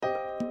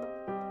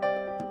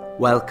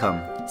Welcome.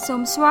 សូ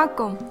មស្វា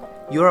គមន៍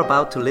You're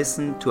about to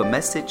listen to a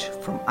message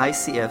from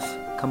ICF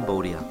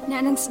Cambodia. អ្ន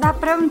កនឹងស្ដាប់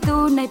ព្រះបន្ទូ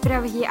លនៃព្រះ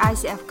វិហារ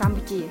ICF កម្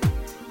ពុជា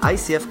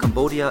ICF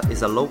Cambodia is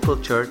a local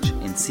church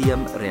in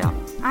Siem Reap.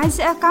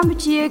 ICF កម្ពុ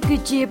ជាគឺ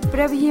ជាព្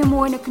រះវិហារ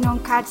មួយនៅក្នុង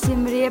ខេត្តសៀម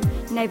រាប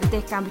នៃប្រទេ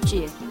សកម្ពុ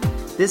ជា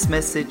This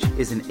message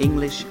is in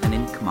English and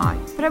in Khmer.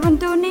 ព្រះបន្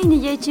ទូលនេះនិ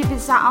យាយជាភា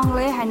សាអង់គ្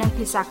លេសហើយនិង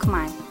ភាសាខ្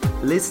មែរ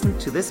Listen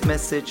to this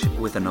message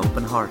with an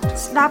open heart.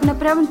 ស្ដាប់នៅ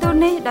ព្រះបន្ទូល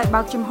នេះដោយ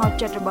បើកចំហ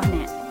ចិត្តរបស់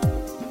អ្នក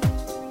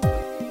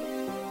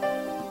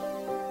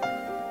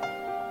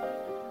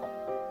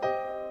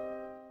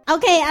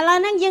Okay ឥឡូវ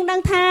ហ្នឹងយើងដឹ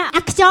ងថា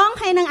អាខ្យង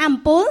ហើយនិងអំ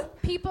ពូល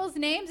People's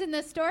names in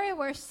the story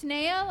were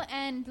Snail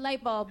and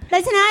Lightbulb. ដូ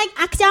ច្នេះ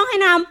អាខ្យងហើយ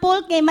និងអំពូល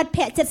គេមិត្តភ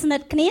ក្តិជិតស្និ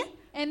ទ្ធគ្នា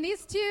And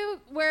these two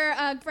were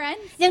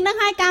friends. យើងដឹង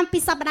ហើយកាលពី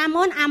សប្តាហ៍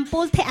មុនអំពូ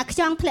លធាក់អាខ្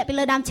យងធ្លាក់ពី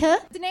លើដើមឈើ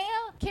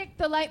Snail kicked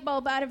the light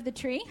bulb out of the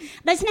tree.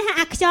 ដូច្នេះ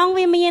អាខ្យង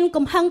វាមាន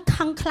កំហឹង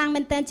ខឹងខ្លាំង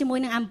មែនទែនជាមួយ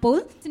នឹងអំពូល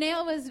Snail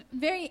was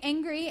very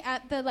angry at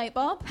the light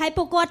bulb. ហើយ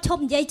ពួកគាត់ឈប់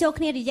និយាយចូល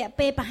គ្នារយៈ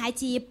ពេលប្រហែល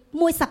ជា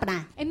មួយសប្តា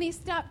ហ៍ And they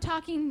stopped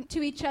talking to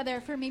each other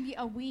for maybe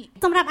a week.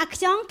 សម្រាប់អាខ្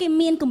យងគេ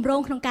មានគម្រោង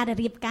ក្នុងការ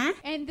រៀបការ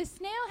And the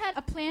snail had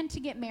a plan to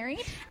get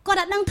married. គាត់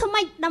អត់ដឹងធ្វើ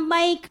ម៉េចដើម្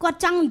បីគាត់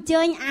ចង់អញ្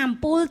ជើញអំ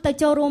ពូលទៅ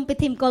ចូលរួមពិ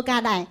ធីមង្គលកា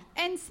រដែរ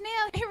And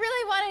Snail, he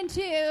really wanted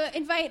to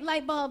invite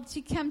Lightbulb to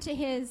come to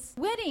his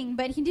wedding,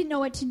 but he didn't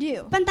know what to do.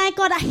 ប៉ុន្តែ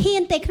គាត់អត់ហ៊ា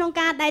នទេក្នុង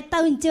ការដែលទៅ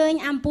អញ្ជើញ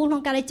អំពូលក្នុ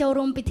ងការចូល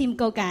រួមពិធីម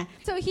ង្គលការ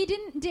So he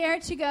didn't dare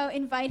to go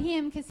invite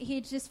him because he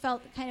just felt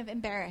kind of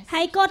embarrassed.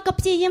 ហើយគាត់ក៏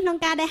ព្យាយាមក្នុង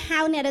ការដែលហៅ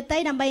អ្នកដទៃ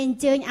ដើម្បីអញ្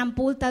ជើញអំ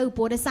ពូលទៅ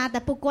ព្រោះដោយសារតែ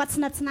ពួកគាត់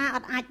ស្និទ្ធស្នាលអ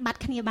ត់អាចបាត់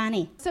គ្នាបាន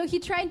ទេ So he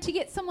tried to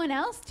get someone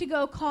else to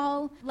go call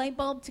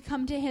Lightbulb to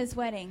come to his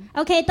wedding.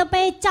 អូខេទៅ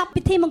ពេលចប់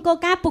ពិធីមង្គល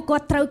ការពួកគា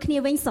ត់ត្រូវគ្នា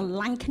វិញស្រ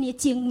ឡាញ់គ្នា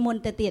ជាងមុន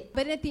ទៅទៀត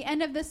But at the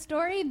end of the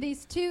story,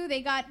 these two,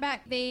 they got back.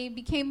 They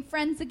became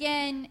friends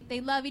again. They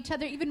love each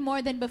other even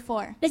more than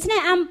before. ដូច្នេះ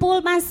អំពូល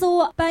បានសួរ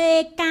ពេល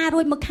ការ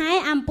រួចមួយខែ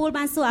អំពូល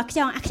បានសួរអាខ្យ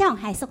ង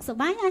ហើយសុខសប្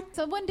បាយណា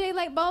So one day,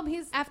 Lightbulb,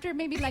 he's after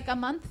maybe like a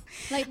month,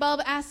 Lightbulb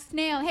asked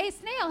Snail, "Hey,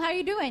 Snail, how are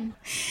you doing?"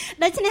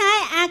 ដូច្នេះហើ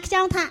យអាខ្យ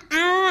ងថាអ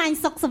ញ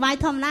សុខសប្បាយ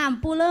ធម្មតាអំ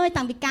ពូលអើយ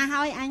តាំងពីការ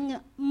ហើយអញ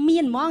មា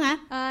នហ្មងហ៎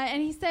And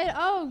he said,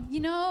 "Oh,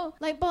 you know,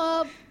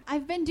 Lightbulb,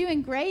 I've been doing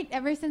great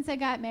ever since I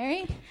got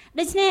married."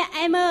 ដូច្នេះ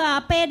ឯមើល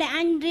ពេលដែលអ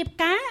ញរៀប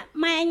ការ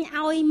ម៉ែអញ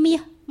ឲ្យមា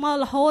សមក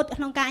រហូត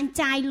ក្នុងការអញ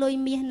ចាយលុយ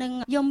មាសនឹង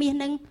យកមាស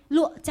នឹងល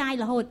ក់ចាយ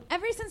រហូត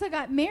Ever since I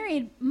got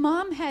married,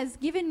 Mom has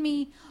given me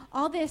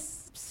all this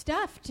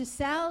stuff to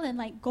sell and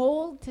like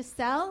gold to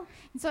sell,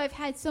 and so I've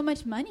had so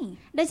much money.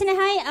 ដូច្នេះ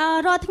ហើយ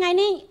រាល់ថ្ងៃ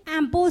នេះ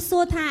អំពូលសួ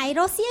រថាឯ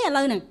រស់ស៊ីឥ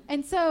ឡូវហ្នឹង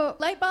And so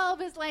Lightbulb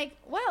is like,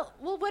 well,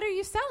 what are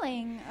you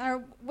selling, or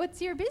what's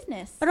your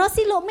business? រស់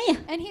ស៊ីលក់មាស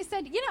And he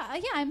said,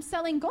 yeah, I'm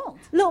selling gold,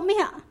 លក់មា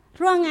ស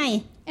រាល់ថ្ងៃ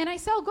and I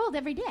sell gold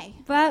every day.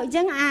 បើអញ្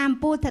ចឹងអំ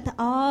ពូលថា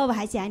អូប្រ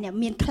ហែលជាអញ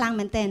មានខ្លាំង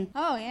មែនទែន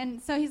Oh, and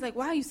so he's like,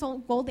 wow, you sold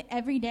gold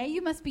every day?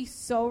 You must be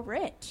so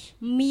rich.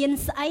 មាន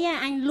ស្អី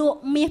អញលក់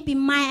មាសពី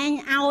ម៉ែអញ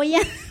ឲ្យ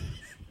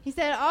He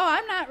said, oh,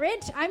 I'm not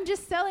rich. I'm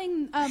just selling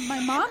my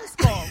mom's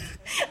gold.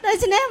 ដូ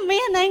ច្នេះមា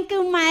សហ្នឹងគឺ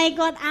ម៉ែ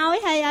គាត់ឲ្យ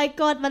ហើយឲ្យ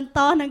គាត់បន្ត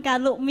នឹងការ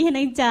លក់មាសហ្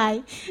នឹងចាយ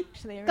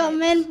Actually, គាត់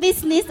right. មាន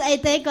business អី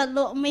ទេគាត់ល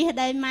ក់មាស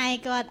ដែលម៉ែ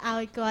គាត់ឲ្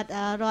យគាត់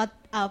រត់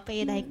ពេ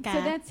លដែលកា So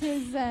រ that's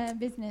his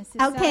business.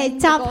 អូខេ selling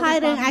the ចប់ gold ហើយ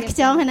his រឿង mom អា gives ខ្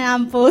យង him. ហើយនៅ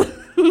អំពូល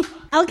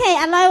អូខេឥ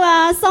ឡូវ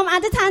សូមអ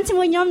ធិដ្ឋានជា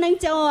មួយខ្ញុំនឹង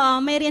ចូល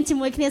មេរៀនជា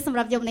មួយគ្នាសម្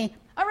រាប់យប់នេះ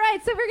All right,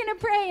 so we're going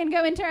to pray and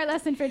go into our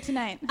lesson for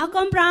tonight. អរ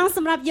គុណព្រះអង្គស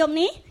ម្រាប់យប់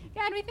នេះ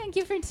God, we thank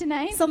you for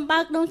tonight. សូមបើ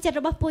កដួងចិត្ត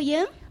របស់ពួក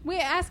យើង We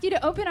ask you to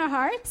open our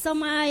hearts. សូ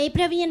មឲ្យ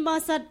ព្រះវិញ្ញាណប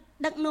រិសុទ្ធ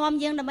ដឹកនាំ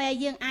យើងដើម្បីឲ្យ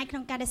យើងអាចក្នុ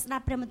ងការដែលស្ដា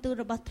ប់ព្រះបន្ទូល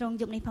របស់ទ្រង់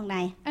យប់នេះផង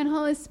ដែរ And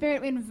Holy Spirit,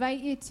 we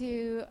invite you to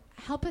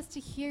help us to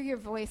hear your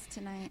voice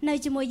tonight នៅ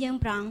ជាមួយយើង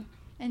ព្រះអង្គ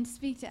and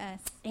speak to us.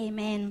 អេ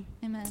មែន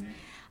Amen.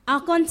 អ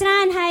រគុណច្រើ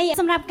នហើយ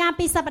សម្រាប់ការ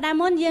ពីសប្តាហ៍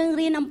មុនយើង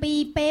រៀនអំពី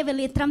ពេលវេ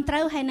លាត្រឹមត្រូ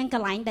វហើយនិងក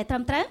ន្លែងដែលត្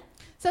រឹមត្រូវ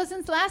So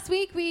since last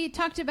week we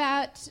talked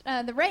about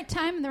the right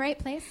time and the right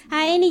place.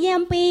 ហើយនិយាយ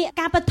អំពី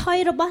ការបថុយ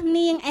របស់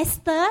នាង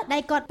Esther ដែ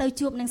លគាត់ទៅ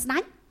ជួបនឹងស្ដេ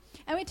ច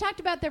And we talked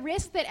about the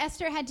risk that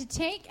Esther had to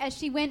take as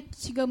she went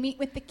to go meet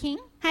with the king.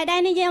 ហើយដែ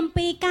លនិយាយអំ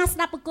ពីការស្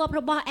ដាប់ប្រកប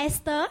របស់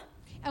Esther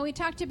And we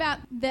talked about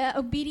the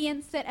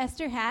obedience that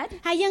Esther had.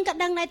 ហើយយើងក៏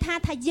ដឹងដែរ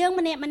ថាយើង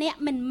ម្នាក់ៗ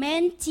មិនមែ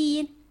នជា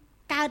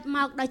កើតម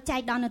កដោយចៃ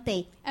ដន្យនោះទេ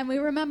And we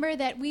remember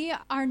that we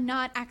are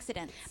not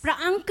accidents. ព្រះ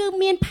អង្គគឺ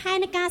មានផែ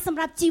នការសម្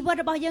រាប់ជីវិត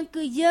របស់យើង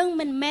គឺយើង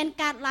មិនមែន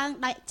កើតឡើង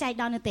ដោយចៃ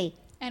ដន្យនោះទេ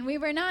And we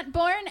were not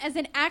born as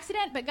an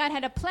accident, but God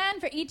had a plan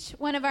for each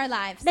one of our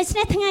lives. ដូច្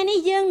នេះថ្ងៃនេះ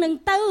យើងនឹង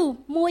ទៅ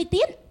មួយ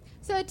ទៀត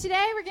So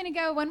today we're going to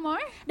go one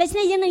more, ដូច្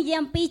នេះយើងនឹងនិយាយ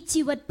អំពី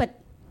ជីវិតពិត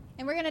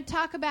and we're going to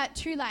talk about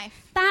true life.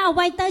 តើអ្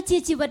វីទៅជា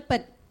ជីវិតពិ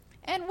ត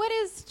And what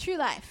is true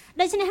life?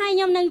 ដូច្នេះហើយខ្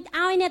ញុំនឹង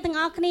ឲ្យអ្នកទាំង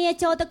អស់គ្នា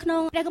ចូលទៅក្នុ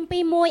ងព្រះគម្ពី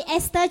រមួយ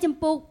Esther ចំ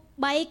ពោះ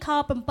3ខ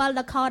7ដ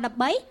ល់ខ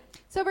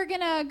13 So we're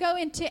going to go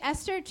into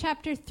Esther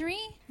chapter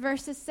 3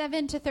 verses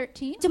 7 to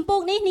 13. ចំពោះ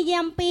នេះនិយាយ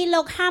អំពី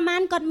លោកហាម៉ា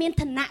នគាត់មាន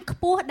ឋានៈខ្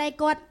ពស់ដែល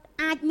គាត់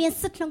អាចមាន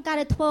សិទ្ធិក្នុងការ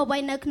ធ្វើអ្វី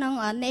នៅក្នុង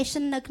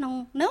nation នៅក្នុង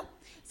នោះ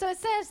So it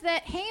says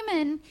that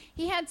Haman,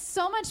 he had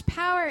so much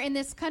power in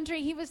this country.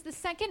 He was the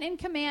second in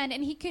command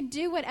and he could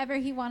do whatever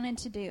he wanted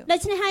to do. ដូ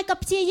ច្នេះហើយក៏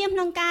ព្យាយាមក្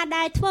នុងការ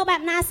ដែលធ្វើបែ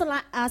បណាស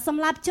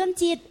ម្រាប់ជន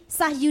ជាតិ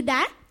សាសយូ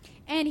ដា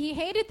And he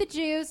hated the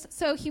Jews,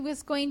 so he was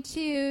going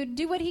to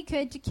do what he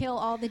could to kill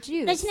all the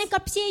Jews. ដូច្នេះក៏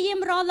ព្យាយាម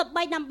រកល្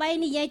បិចដើម្បី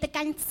និយាយទៅ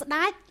កាន់ស្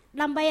ដេច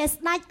ដើម្បីឲ្យ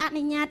ស្ដេចអ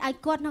នុញ្ញាតឲ្យ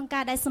គាត់ក្នុងកា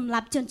រដែលសម្លា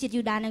ប់ជនជាតិ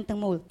យូដានឹងទាំ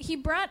ងមូល He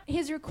brought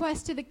his request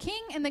to the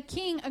king and the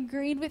king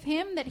agreed with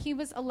him that he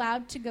was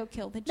allowed to go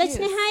kill the ដូ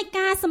ច្នេះ Jews. ហើយ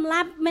ការសម្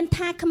លាប់មិន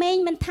ថាក្មេង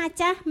មិនថា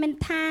ចាស់មិន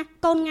ថា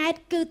កូនង៉ែត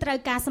គឺត្រូវ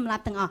ការសម្លា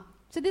ប់ទាំងអស់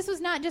So this was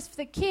not just for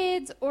the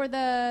kids or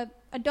the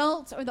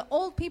adults or the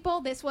old people.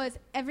 This was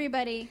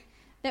everybody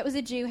that was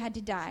a Jew had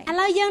to die. ឥ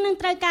ឡូវយើងនឹង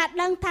ត្រូវការ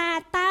ដឹងថា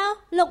តើ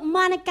លោក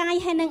ម៉ានីកាយ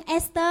ហើយនិងអេ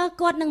ស្ទើ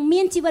គាត់នឹង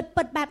មានជីវិត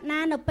ពិតបែបណា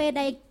នៅពេល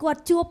ដែលគា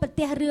ត់ជួបប្រ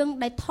ទះរឿង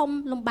ដែលធំ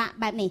លំបាក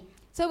បែបនេះ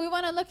So we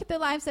want to look at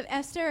the lives of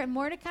Esther and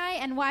Mordecai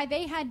and why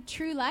they had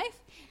true life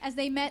as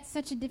they met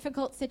such a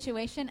difficult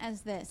situation as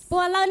this. ព្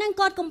រោះឥឡូវហ្នឹង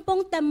គាត់កំពុង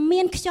តែ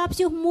មានខ្ជាប់ខ្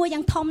ជួសមួយ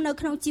យ៉ាងធំនៅ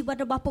ក្នុងជីវិត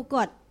របស់ពួក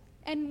គាត់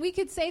And we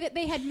could say that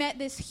they had met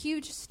this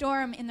huge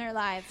storm in their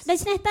lives. ដូ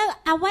ច្នេះទៅ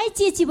អ្វី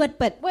ជាជីវិត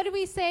ពិត What do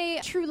we say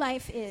true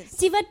life is?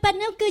 ជីវិតពិត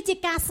នោះគឺជា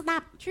ការស្ដា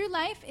ប់ True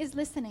life is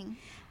listening.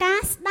 ការ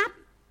ស្ដាប់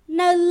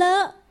នៅលើ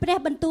ព្រះ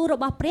បន្ទូលរ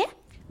បស់ព្រះ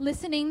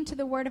Listening to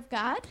the word of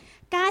God.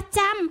 ការ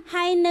ចាំ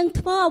ហើយនឹង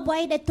ធ្វើអ្វី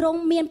ដែលទ្រង់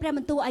មានព្រះប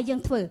ន្ទូលឲ្យយើ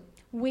ងធ្វើ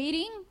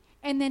Waiting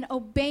and then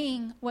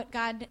obeying what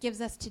God gives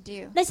us to do.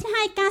 ដូច្នេះ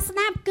ហើយការស្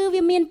ដាប់គឺ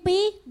វាមានពី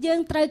រយើង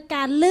ត្រូវ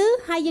ការឮ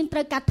ហើយយើងត្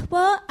រូវការធ្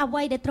វើអ្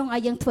វីដែលទ្រង់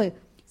ឲ្យយើងធ្វើ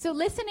So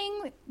listening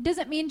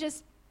doesn't mean just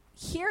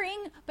hearing,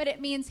 but it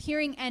means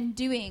hearing and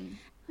doing.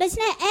 ដូច្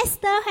នេះអេស្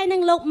ទើហើយនិ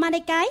ងលោកម៉ា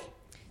នីកាយ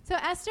So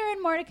Esther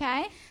and Mordecai,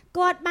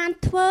 គាត់បាន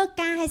ធ្វើ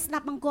ការឲ្យស្ដា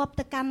ប់បង្គាប់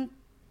ទៅកាន់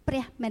ព្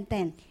រះមែន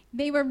ទែន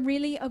they were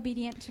really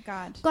obedient to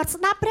God. គាត់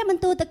ស្ដាប់ព្រះប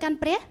ន្ទូលទៅកាន់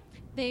ព្រះ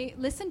They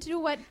listened to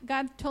what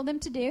God told them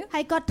to do.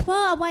 ហើយគាត់ធ្វើ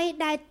អ្វី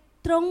ដែល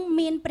ទ្រង់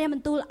មានព្រះប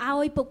ន្ទូលឲ្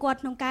យពួកគាត់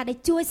ក្នុងការដែល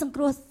ជួយសង្គ្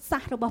រោះសា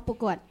សរបស់ពួក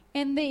គាត់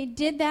And they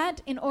did that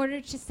in order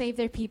to save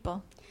their people.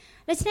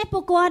 ដូច្នេះពួ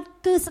កគាត់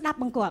គឺស្ដាប់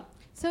បង្គាប់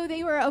So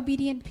they were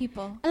obedient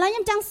people. ឥឡូវខ្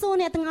ញុំចង់សួរ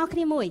អ្នកទាំងអស់គ្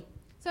នាមួយ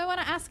So I want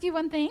to ask you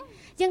one thing.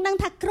 យើងដឹង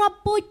ថាគ្រាប់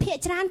ពូជភាគ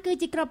ច្រើនគឺ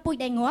ជាគ្រាប់ពូជ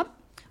ដែលងាប់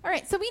All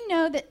right, so we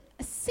know that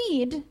a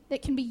seed that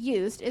can be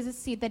used is a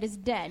seed that is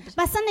dead.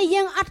 បើសិនជា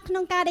យើងអត់ក្នុ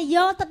ងការដែលយ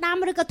កទៅដាំ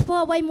ឬក៏ធ្វើ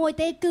អ្វីមួយ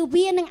ទេគឺ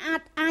វានឹង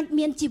អាច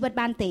មានជីវិត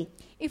បានទេ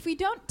If we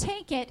don't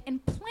take it and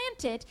plant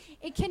it,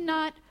 it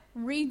cannot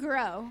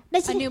regrow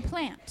a new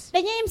plant. ដែ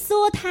លខ្ញុំសួ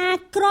រថា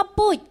គ្រាប់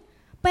ពូជ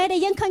ពេលដែល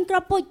យើងឃើញគ្រា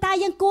ប់ពូជតើ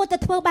យើងគួរតែ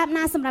ធ្វើបែប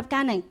ណាសម្រាប់កា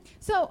រនេះ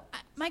So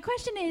my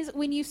question is,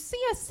 when you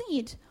see a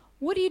seed,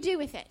 what do you do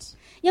with it?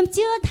 ខ្ញុំ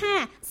ជឿថា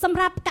សម្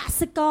រាប់ក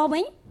សិករ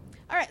វិញ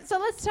All right, so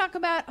let's talk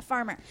about a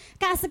farmer.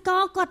 កសិក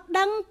រគាត់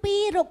ដឹងពី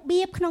រ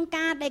បៀបក្នុង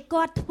ការដែល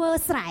គាត់ធ្វើ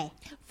ស្រែ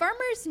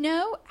Farmers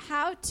know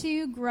how to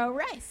grow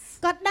rice.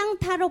 គាត់ដឹង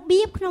ថារ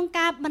បៀបក្នុង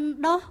ការបណ្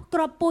ដុះគ្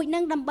រាប់ពូជនឹ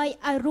ងដើម្បី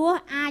ឲ្យរស់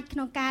អាចក្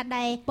នុងការ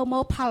ដែលប្រមូ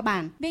លផលបា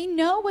ន They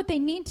know what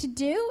they need to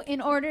do in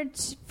order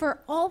for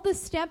all the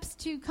steps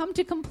to come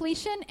to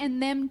completion and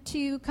them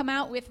to come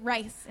out with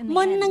rice in the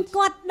មុននឹង end.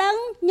 គាត់ដឹង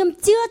ខ្ញុំ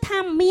ជឿថា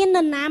មានន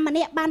រណាម្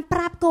នាក់បានប្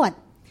រាប់គាត់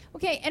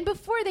Okay, and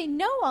before they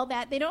know all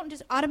that, they don't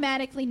just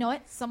automatically know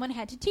it. Someone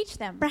had to teach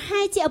them. ប្រហែ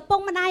លជាឪពុក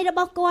ម្ដាយរប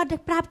ស់គាត់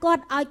ប្រាប់គា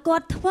ត់ឲ្យគា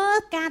ត់ធ្វើ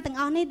ការទាំង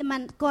អស់នេះដែ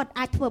លគាត់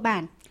អាចធ្វើបា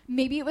ន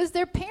Maybe it was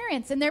their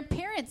parents, and their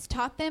parents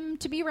taught them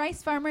to be rice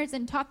farmers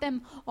and taught them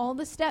all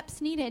the steps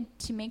needed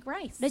to make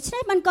rice. ដូច្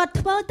នេះបានគាត់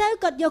ធ្វើទៅ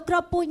គាត់យកគ្រា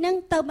ប់ពូជនឹង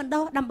ទៅបណ្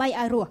ដុះដើម្បី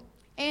ឲ្យរស់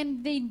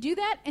And they do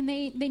that, and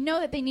they know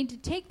that they need to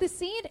take the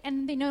seed, and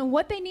they know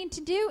what they need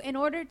to do in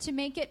order to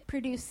make it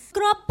produce.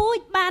 គ្រាប់ពូជ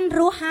បានរ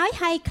ស់ហើយ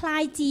คล้า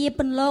ยជា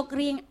ពន្លក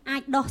រាងអា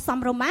ចដុះសំ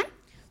រុំបាន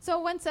So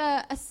once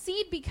a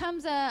seed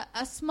becomes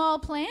a small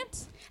plant,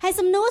 ហើយ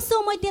សំណួរសួ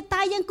រមួយទៀត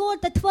តើយើងគួរ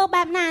តែធ្វើ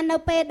បែបណានៅ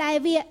ពេលដែល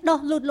វាដុះ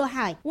លូតលាស់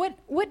ហើយ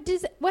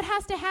what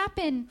has to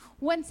happen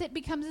once it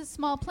becomes a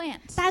small plant?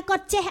 តើគា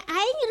ត់ចេះ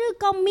ឯងឬ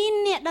ក៏មាន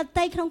អ្នកដ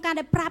ទៃក្នុងការ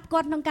ដែលប្រាប់គា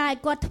ត់ក្នុងការឲ្យ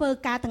គាត់ធ្វើ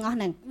ការទាំងអស់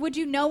ហ្នឹង Would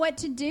you know what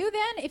to do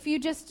then if you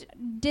just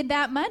did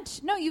that much?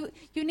 No,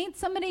 you need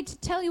somebody to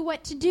tell you what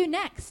to do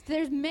next.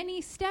 There's many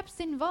steps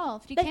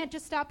involved. You can't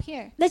just stop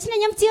here. ដូច្នេះ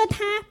ខ្ញុំជឿ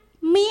ថា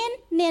មាន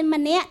អ្នក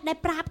ម្នាក់ដែល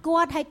ប្រាប់គា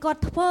ត់ឲ្យគា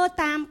ត់ធ្វើ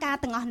តាមការ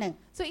ទាំងអស់ហ្នឹង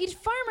So each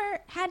farmer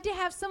had to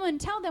have someone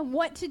tell them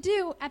what to do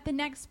at the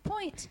next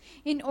point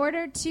in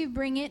order to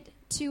bring it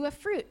to a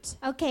fruit.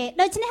 អូខេ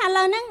ដូច្នេះឥ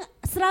ឡូវហ្នឹង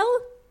ស្រូវ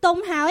ទុំ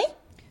ហើយ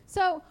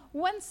So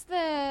once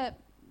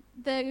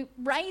the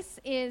rice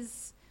is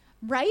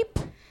ripe,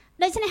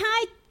 ដូច្នេះហើ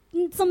យ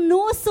សំ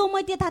ណួរសួរមួ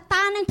យទៀតថា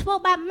តើនឹងធ្វើ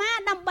បែបណា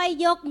ដើម្បី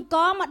យកអង្គ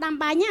មកដាំ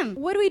បាយញ៉ាំ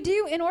what do we do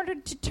in order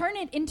to turn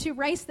it into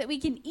rice that we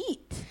can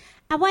eat?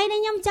 អ្វីដែល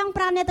ខ្ញុំចង់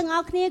ប្រាប់អ្នកទាំងអ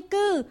ស់គ្នា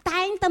គឺ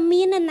តែងតែ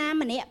មាននរណា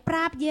ម្នាក់ប្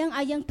រាប់យើង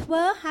ឲ្យយើងធ្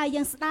វើហើយ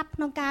យើងស្ដាប់ក្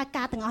នុងការ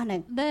ទាំងអស់ហ្នឹង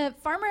The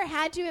farmer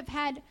had to have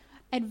had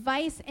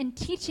advice and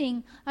teaching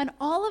on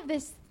all of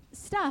this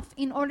stuff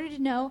in order to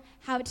know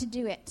how to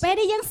do it. ពេល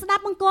ដែលយើងស្ដា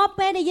ប់បង្គាប់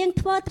ពេលដែលយើង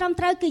ធ្វើត្រឹម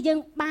ត្រូវគឺយើង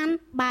បាន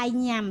បាយ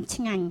ញ៉ាំ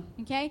ឆ្ងាញ់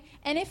Okay?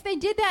 And if they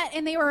did that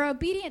and they were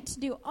obedient to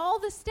do all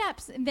the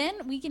steps, then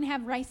we can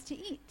have rice to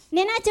eat.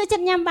 អ្នកណាចូលចិ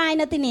ត្តញ៉ាំបាយ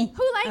នៅទីនេះ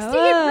Who likes to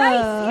eat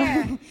rice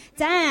here?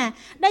 ចា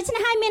ដូច្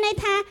នេះហើយមានន័យ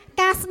ថា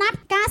ការស្ដាប់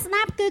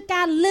គឺ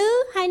ការឮ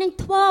ហើយនឹង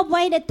ធ្វើអ្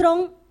វីដែលទ្រ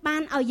ង់បា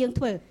នឲ្យយើង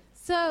ធ្វើ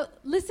So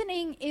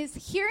listening is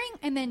hearing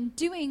and then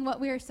doing what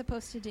we are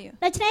supposed to do.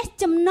 ដូច្នេះ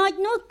ចំណុច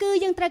នោះគឺ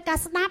យើងត្រូវការ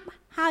ស្ដាប់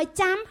ហើយ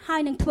ចាំហើ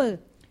យនឹងធ្វើ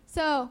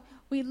So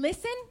we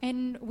listen and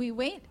we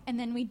wait and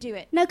then we do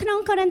it. នៅក្នុង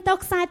កូរិនថូស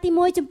ខ្សែទី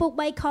1ចំពុក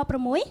3ខ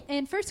6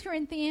 In 1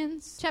 Corinthians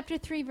chapter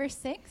 3 verse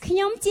 6, ខ្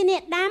ញុំជាអ្ន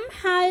កដាំ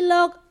ហើយ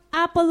លោក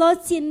អាប៉ូឡូ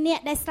ជាអ្នក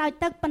ដែលស្រោច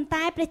ទឹកប៉ុន្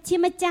តែព្រះជា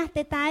ម្ចាស់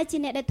តែជា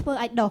អ្នកដែលធ្វើ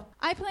ឲ្យដុះ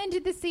I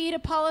planted the seed,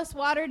 Apollos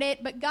watered it,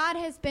 but God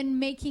has been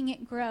making it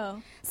grow.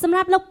 សម្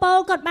រាប់លោកប៉ូល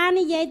គាត់បាន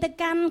និយាយទៅ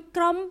កាន់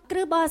ក្រុមគ្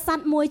រិស្តបរិស័ទ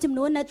មួយចំ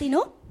នួននៅទី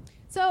នោះ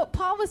So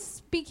Paul was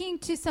speaking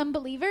to some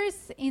believers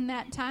in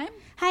that time.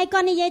 ហើយគា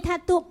ត់និយាយថា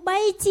ទោះបី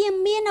ជា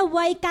មានអ្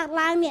វីកើត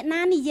ឡើងអ្នក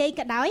ណានិយាយ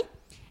ក៏ដោយ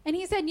And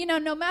he said,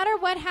 no matter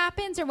what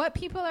happens or what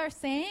people are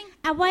saying,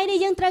 អ្វីដែល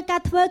យើងត្រូវកា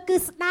រធ្វើគឺ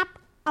ស្ដាប់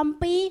អំ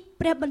ពី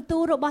ព្រះបន្ទូ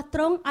លរបស់ទ្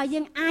រង់ឲ្យយើ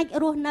ងអាច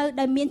រស់នៅ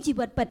ដោយមានជី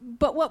វិតពិត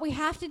but what we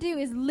have to do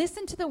is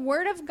listen to the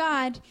word of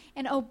God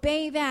and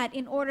obey that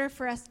in order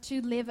for us to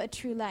live a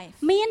true life.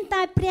 មាន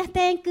តែព្រះ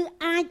ទេគឺ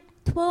អាច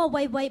ធ្វើអ្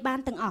វីៗបាន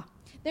ទាំងអស់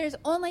There's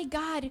only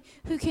God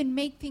who can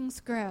make things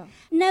grow.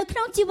 នៅក្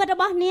នុងជីវិតរ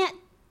បស់អ្នក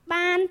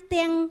បាន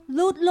ទាំង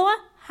លូតលាស់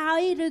ហើ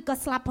យឬក៏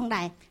ស្លាប់ផង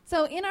ដែរ So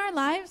in our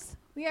lives,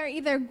 we are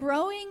either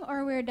growing or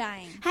we're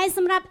dying. ហើយស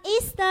ម្រាប់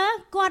Easter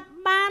គាត់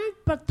បាន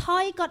ប្រថុ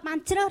យគាត់បាន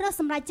ជ្រើសរើស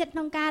សម្រេចចិត្តក្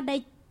នុងការដែល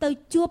ទៅ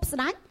ជួបស្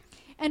ដេច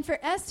And for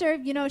Esther,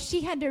 she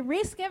had to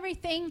risk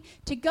everything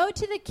to go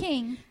to the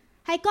king.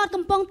 ហើយគាត់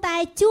កំពុងតែ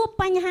ជួប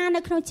បញ្ហា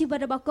នៅក្នុងជីវិត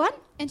របស់គាត់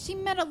And she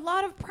met a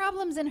lot of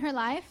problems in her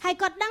life. ហើយ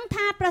គាត់ដឹង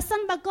ថាប្រសិន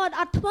បើគាត់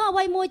អត់ធ្វើអ្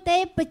វីមួយទេ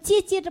ប្រជា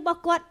ជាតិរបស់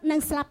គាត់នឹង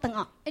ស្លាប់ទាំងអ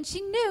ស់ And she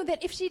knew that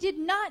if she did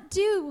not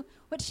do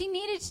what she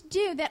needed to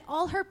do, that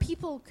all her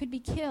people could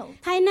be killed.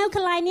 ហើយនៅក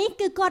ន្លែងនេះ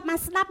គឺគាត់បាន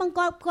ស្ដាប់បង្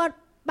គាប់គាត់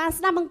បាន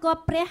ស្ដាប់បង្គាប់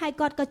ព្រះហើយ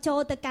គាត់ក៏ចូល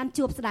ទៅកាន់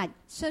ជួបស្ដេច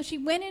So she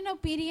went in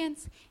obedience.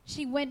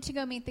 She went to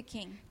go meet the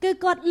king. គឺ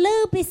គាត់ឮ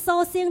ពីសូ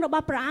រសៀងរប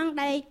ស់ព្រះអង្គ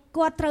ដែល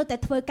គាត់ត្រូវតែ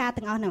ធ្វើការ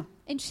ទាំងអស់នោះ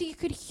And she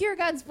could hear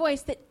God's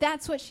voice that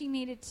that's what she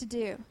needed to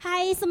do. ហើ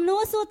យសំណួ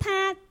រសួរថា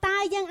តើ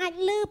យើងអាច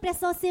ឮព្រះ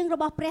សូរសៀងរ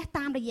បស់ព្រះ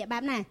តាមរយៈបែ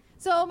បណា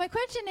So my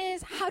question is,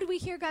 how do we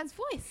hear God's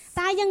voice?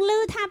 តើយើងឮ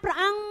ថាព្រះ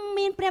អង្គ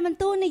មានព្រះបន្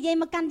ទូលនិយាយ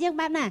មកកាន់យើង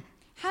បែបណា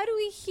How do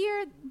we hear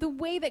the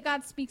way that God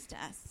speaks to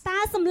us? តើ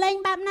សំឡេង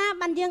បែបណា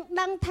បានយើង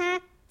ដឹងថា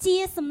ជា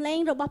សំឡេង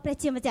របស់ព្រះ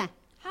ជាម្ចាស់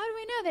How do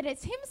we know that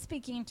it's him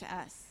speaking to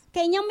us?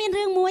 គេខ្ញុំមាន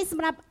រឿងមួយស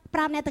ម្រាប់ប្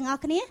រាប់អ្នកទាំងអ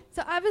ស់គ្នា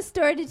So I have a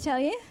story to tell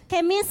you. គេ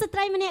មានស្ត្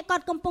រីម្នាក់គា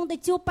ត់កំពុងតែ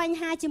ជួបបញ្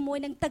ហាជាមួយ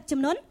នឹងទឹក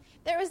ជំនន់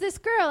There was this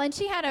girl and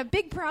she had a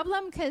big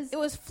problem because it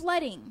was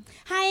flooding.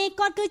 ហើយ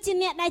គាត់គឺជា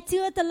អ្នកដែល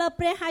ជឿទៅលើ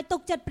ព្រះហើយទុ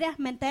កចិត្តព្រះ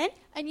មែនទែន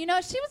And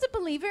she was a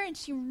believer and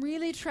she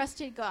really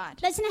trusted God.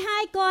 ដូច្នេះហើ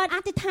យគាត់អ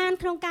ធិដ្ឋាន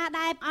ក្នុងការ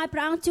ដែលឲ្យព្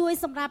រះអង្គជួយ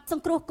សម្រាប់ស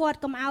ង្គ្រោះគាត់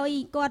កុំឲ្យ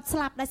គាត់ស្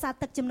លាប់ដោយសារ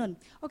ទឹកជំនន់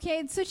Okay,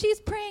 so she's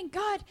praying,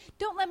 God,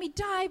 don't let me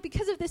die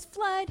because of this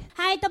flood.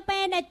 ហើយទៅពេ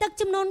លដែលទឹក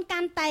ជំនន់កា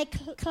ន់តែ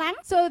ខ្លាំង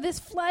So this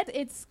flood,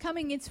 it's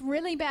coming, it's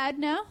really bad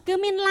now. គឺ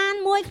មានឡាន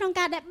មួយក្នុង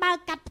ការដែលបើក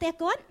កាត់ផ្ទះ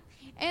គាត់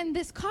And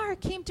this car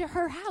came to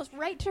her house,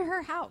 right to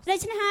her house. ដូ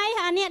ច្នេះហើយ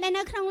អ្នកដែល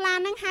នៅក្នុងឡាន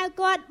ហ្នឹងហៅ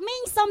គាត់មី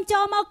ងសុំចូ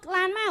លមក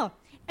ឡានមក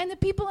And the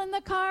people in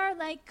the car are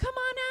like, come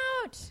on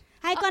out.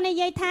 ហើយគាត់និ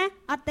យាយថា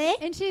អត់ទេ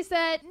And she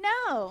said, no.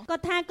 គា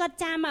ត់ថាគាត់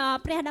ចាំ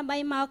ព្រះដើម្បី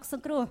មកស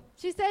ង្គ្រោះ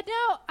She said,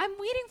 no, I'm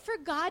waiting for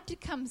God to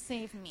come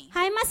save me.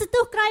 ហើយមកសន្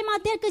ទុះក្រោយមក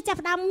ទៀតគឺចាប់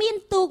ផ្ដើមមាន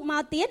ទូកម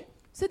កទៀត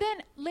So then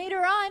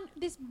later on,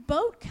 this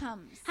boat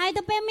comes. ហើយ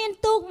ទៅពេលមាន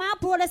ទូកមក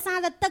ព្រោះដោយសារ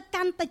តែទឹក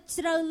កាន់តែ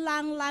ជ្រៅឡើ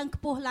ង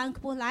ខ្ពស់ឡើង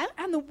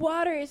And the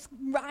water is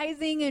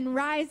rising and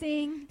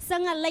rising. សឹ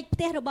ងតែលិចផ្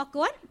ទះរបស់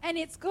គាត់ And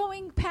it's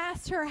going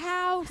past her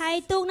house. ហើយ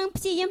ទូកនឹង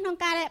ព្យាយាមក្នុង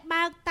ការដែល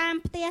បើកតាម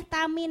ផ្ទះ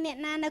តើមានអ្នក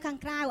ណានៅខាង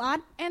ក្រៅអ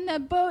ត់ And the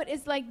boat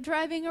is like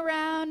driving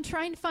around,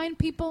 trying to find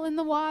people in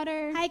the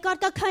water. ហើយគាត់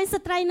ក៏ឃើញ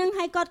ស្ត្រីនឹង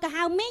ហើយគាត់ក៏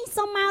ហៅមីង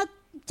សុំមក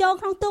ចូល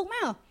ក្នុងទូកម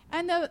ក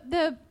And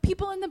the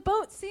people in the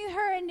boat see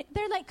her and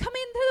they're like, come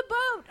into the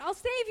boat, I'll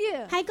save you.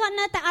 ហើយគាត់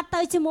នៅតែអត់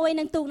ទៅជាមួយ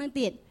នឹងទូកនឹង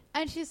ទៀត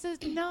And she says,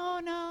 no.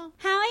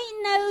 ហើយ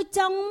នៅ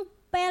ចុង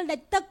ពេលដែល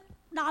ទឹក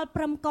ដល់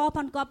ព្រឹមកផ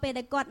ងគាត់ពេល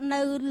ដែលគាត់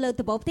នៅលើ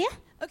ដំបូលផ្ទះ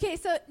Okay,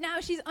 so now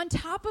she's on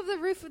top of the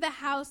roof of the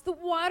house. The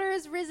water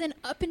has risen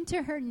up into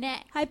her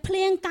neck. ហើយភ្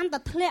លៀងកាន់តែ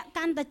ធ្លាក់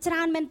កាន់តែច្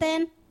រើនមែនទែ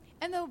ន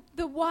And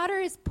the water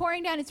is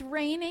pouring down, it's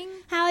raining.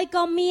 ហើយ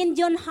ក៏មាន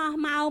យន្តហោះ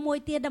មកមួយ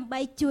ទៀតដើម្បី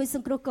ជួយស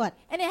ង្គ្រោះគាត់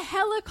And a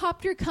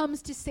helicopter comes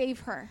to save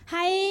her.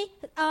 ហើយ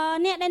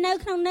អ្នកដែលនៅ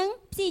ក្នុងនឹង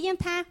ព្យាយាម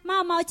ថា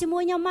មកជាមួ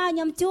យខ្ញុំមកខ្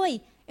ញុំជួយ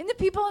And the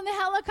people in the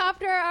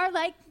helicopter are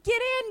like,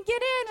 get in,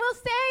 we'll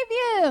save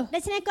you. ដូ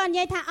ច្នេះគាត់និ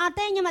យាយថាអត់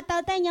ទេខ្ញុំអត់ទៅ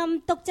ទេខ្ញុំ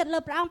ទុកចិត្តលើ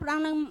ព្រះអង្គ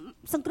នឹង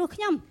សង្គ្រោះ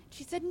ខ្ញុំ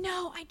She said, no,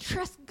 I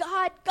trust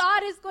God.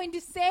 God is going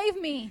to save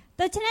me.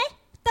 ដូច្នេះ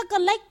ទឹកក៏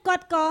លិចគា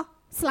ត់ក៏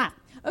ស្លាប់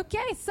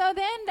Okay, so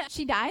then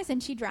she dies and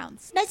she drowns.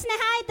 ដូច្នេះ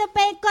ហើយទៅ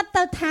ពេលគាត់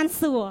ទៅឋាន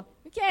សួគ៌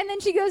Okay, and then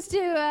she goes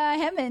to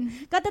heaven.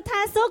 គាត់ទៅថា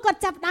សួគ៌គាត់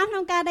ចាប់ផ្ដើមក្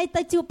នុងការ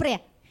ទៅជួបព្រះ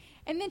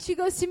And then she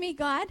goes to meet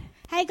God.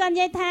 ហើយគាត់និ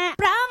យាយថា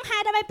ព្រះអង្គហេ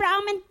តុអ្វីព្រះអ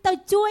ង្គមិនទៅ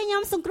ជួយខ្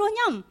ញុំសង្គ្រោះខ្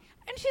ញុំ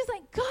And she's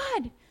like,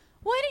 God,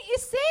 why didn't you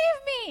save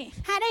me?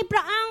 ហេតុអីព្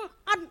រះអង្គ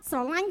អត់ស្រ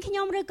ឡាញ់ខ្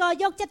ញុំឬក៏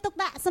យកចិត្តទុក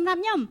ដាក់សម្រាប់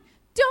ខ្ញុំ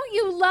Don't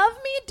you love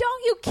me?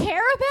 Don't you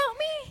care about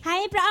me? ហើ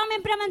យព្រះអង្គមា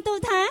នព្រះបន្ទូល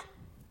ថា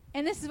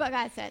And this is what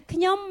God said.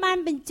 ខ្ញុំបាន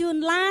បញ្ជូន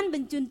ឡានប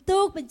ញ្ជូនទូ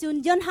កបញ្ជូន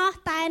យន្តហោះ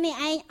តែនេះ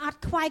ឯងអត់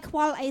ខ្វាយខ្វ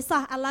ល់អី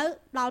សោះឥឡូវ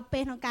ដល់ពេ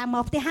លក្នុងការម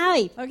កផ្ទះហើយ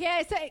Okay,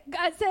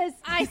 God says,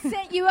 I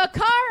sent you a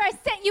car, I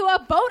sent you a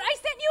boat, I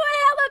sent you a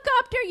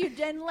helicopter. You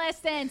didn't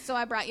listen, so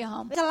I brought you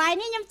home. កន្លែង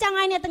នេះខ្ញុំចង់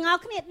ឲ្យអ្នកទាំងអ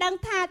ស់គ្នាដឹង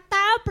ថា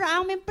តើព្រះអ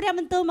ង្គមានព្រះ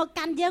បន្ទូលមក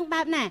កាន់យើង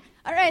បែបណា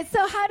All right, so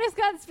how does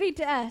God speak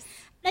to us?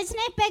 ដូច្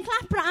នេះពេលខ្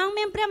លះព្រះអង្គ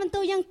មានព្រះបន្ទូ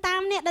លយើងតា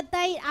មអ្នកដ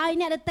ទៃឲ្យ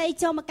អ្នកដទៃ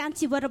ចូលមកកាន់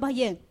ជីវិតរបស់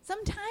យើង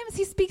Sometimes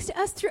he speaks to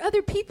us through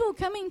other people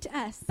coming to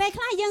us. ពេល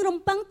ខ្លះយើងរំ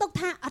ពឹងទុក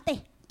ថាអត់ទេ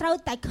ត្រូវ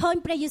តែឃើញ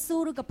ព្រះយេស៊ូ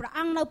វឬក៏ព្រះ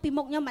អង្គនៅពី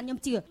មុខខ្ញុំបាទខ្ញុំ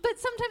ជឿ But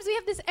sometimes we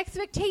have this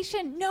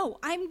expectation, no,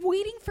 I'm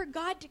waiting for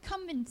God to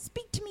come and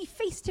speak to me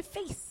face to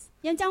face.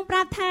 យើងចង់ប្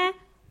រាប់ថា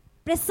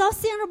ព្រះសូរ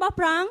សៀងរបស់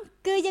ព្រះអង្គ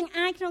គឺយើង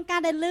អាចក្នុងការ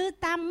ដែលឮ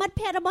តាមមិត្ត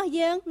ភ័ក្តិរបស់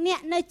យើងអ្នក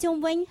នៅជុំ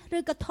វិញឬ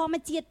ក៏ធម្ម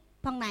ជាតិ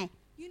ផងដែរ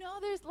You know,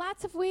 there's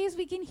lots of ways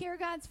we can hear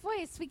God's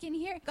voice. We can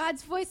hear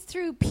God's voice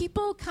through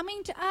people coming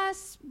to us,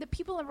 the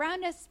people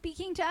around us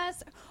speaking to us,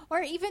 or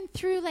even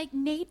through like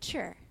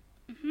nature.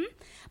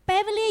 ពេ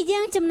លវេលាយើ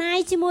ងចំណាយ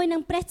ជាមួយនឹ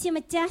ងព្រះជា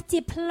ម្ចាស់ជា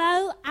ផ្លូវ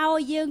ឲ្យ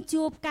យើង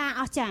ជួបការ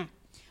អស្ចារ្យ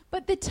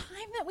But the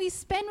time that we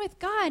spend with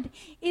God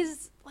is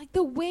like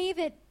the way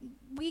that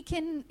we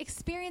can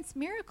experience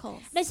miracles.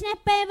 ដូច្នេះ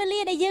ពេលវេលា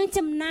ដែលយើង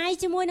ចំណាយ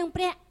ជាមួយនឹង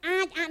ព្រះ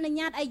អាចអនុញ្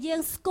ញាតឲ្យយើ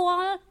ងស្គា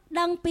ល់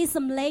ដឹងពីស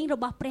ម្លេងរ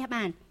បស់ព្រះ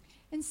បាន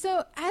And so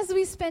as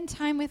we spend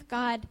time with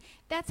God,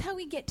 that's how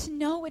we get to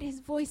know what his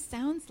voice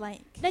sounds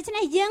like. ដូច្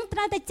នេះយើងត្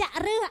រូវតែចាក់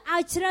ឫសឲ្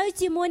យជ្រៅ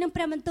ជាមួយនឹង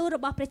ព្រះបន្ទូលរ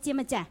បស់ព្រះជា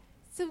ម្ចាស់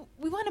So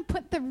we want to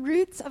put the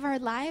roots of our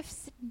lives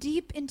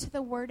deep into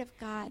the word of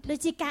God. ដូច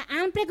ជាការ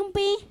អានព្រះគម្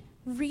ពីរ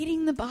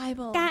Reading the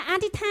Bible, ការអ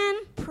ធិដ្ឋាន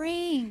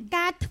praying,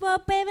 ការធ្វើ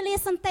ពេលវេលា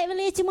សន្តិវេ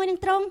លាជាមួយនឹង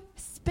ទ្រង់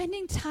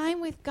spending time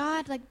with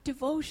God like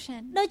devotion.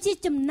 ដូចជា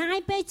ចំណាយ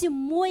ពេលជា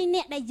មួយអ្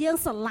នកដែលយើង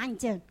ស្រឡាញ់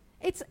ចឹង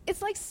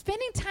It's like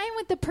spending time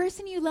with the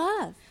person you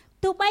love.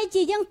 ទោះបី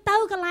ជាយើងទៅ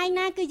កន្លែង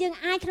ណាគឺយើង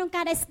អាចក្នុង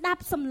ការដែលស្ដា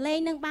ប់សំឡេង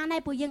នឹងបានដែ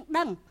រព្រោះយើង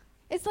ដឹង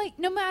It's like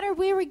no matter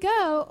where we go,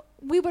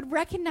 we would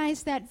recognize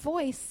that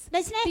voice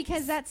ដូច្នេះ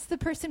because that's the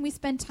person we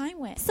spend time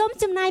with. សូម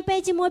ចំណាយពេល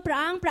ជាមួយព្រះ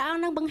អង្គ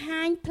នឹងបង្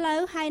ហាញផ្លូវ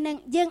ហើយនឹង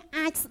យើង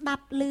អាចស្ដា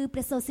ប់ឮព្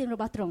រះសូរសៀងរ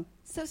បស់ទ្រង់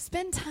So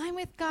spend time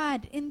with God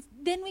and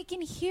then we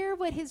can hear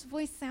what his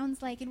voice sounds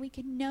like and we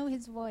can know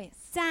his voice.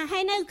 ចាហើ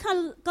យនៅ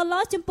កូឡូ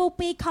សចំពោះ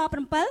2ខ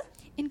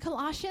7 In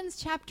Colossians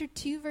chapter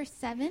 2 verse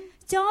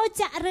 7, ចូល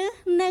ចាក់ឫស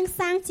និង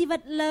សាងជីវិ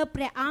តលើ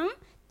ព្រះអង្គ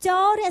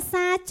ចូលរក្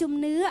សាជំ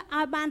នឿឲ្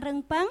យបានរឹង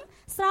ប៉ឹង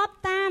ស្រប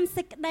តាម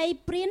សេចក្តី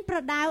ព្រានប្រ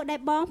ដៅដែល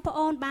បងប្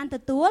អូនបានទ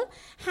ទួល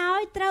ហើ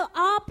យត្រូវ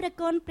អរព្រះ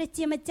គុណព្រះ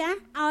ជាម្ចាស់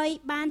ឲ្យ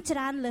បានច្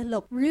រើនលើសល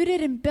ប់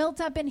rooted and built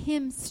up in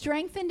him,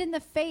 strengthened in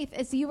the faith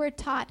as you were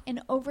taught and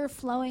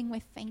overflowing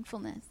with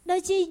thankfulness. ដូ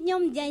ចជាខ្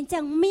ញុំនិយាយអញ្ចឹ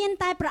ងមាន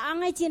តែព្រះអង្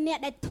គឯងជាអ្នក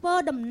ដែលធ្វើ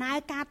ដំណើរ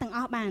ការទាំងអ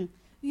ស់បាន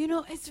You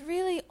know, it's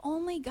really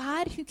only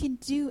God who can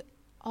do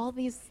all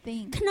these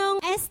things. ក្នុង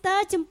អេសទ័រ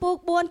ចំពោះ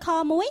4ខ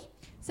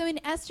1 So in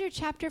Esther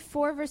chapter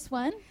 4 verse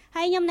 1,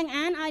 ហើយខ្ញុំនឹង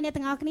អានឲ្យអ្នក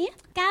ទាំងអស់គ្នា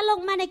ការលោក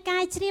ម៉ានេកា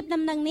យជ្រាប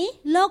ដំណឹងនេះ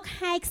លោក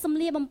ហែកសម្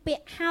លៀកបំពា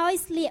ក់ហើយ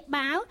ស្លៀក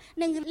បាវ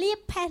និងលាប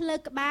ផេះលើ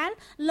ក្បាល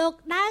លោក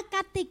ដើរ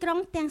កាត់ទីក្រុង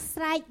ទាំង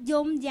ស្រែក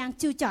យំយ៉ាង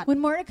ជូរចត់ when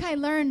Mordecai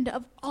learned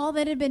of all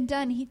that had been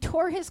done, he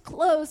tore his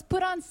clothes,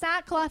 put on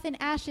sackcloth and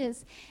ashes,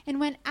 and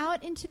went out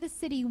into the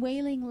city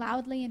wailing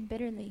loudly and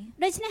bitterly.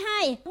 ដូច្នេះ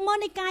ហើយម៉ូ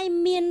នីកាយ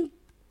មាន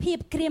ភាព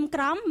ក្រៀម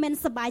ក្រំមិន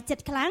សប្បាយចិត្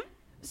តខ្លាំង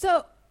So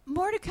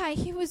Mordecai,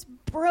 he was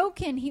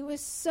broken. He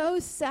was so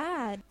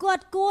sad. គា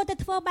ត់គួរតែ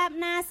ធ្វើបែប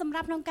ណាសម្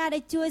រាប់ក្នុងការដែ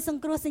លជួយស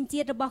ង្គ្រោះសញ្ជា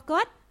តិរបស់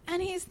គាត់ And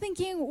he's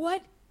thinking,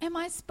 what am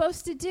I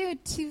supposed to do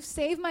to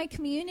save my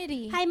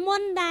community? ហើយមុ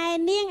នដែល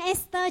នាងអេ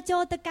សទ័រចូ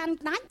លទៅកាន់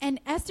ដាច់ And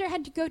Esther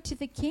had to go to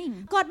the king.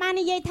 គាត់បាន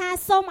និយាយថា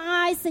សូម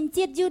ឲ្យសញ្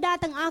ជាតិយូដា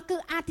ទាំងអស់គឺ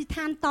អធិដ្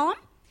ឋានតម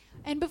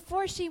And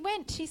before she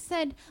went, she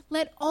said,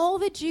 let all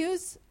the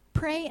Jews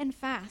pray and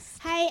fast.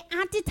 ហើយអ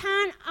ធិដ្ឋា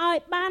នឲ្យ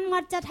បានម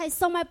កចិត្តឲ្យ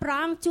សូមឲ្យព្រះ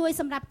អង្គជួយ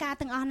សម្រាប់ការ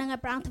ទាំងអស់ហ្នឹងឲ្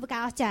យព្រះអង្គធ្វើកា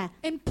រអស្ចារ្យ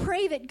And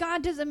pray that God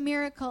does a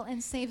miracle and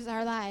saves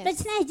our ដូ lives.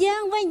 ច្នេះយើ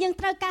ងវិញយើង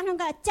ត្រូវការក្នុង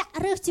ការចាក់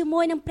ឫសជា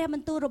មួយនឹងព្រះប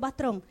ន្ទូលរបស់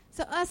ទ្រង់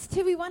So us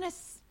too, we want to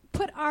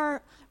put our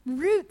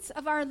roots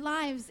of our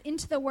lives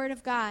into the Word of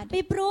God.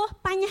 ពីព្រោះ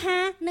បញ្ហា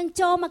នឹង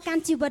ចូលមកកា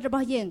ន់ជីវិតរប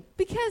ស់យើង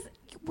Because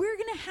we're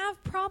going to have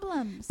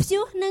problems. ព្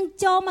យុះនឹង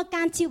ចូលមក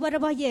កាន់ជីវិតរ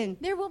បស់យើង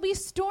There will be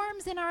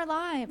storms in our ដូ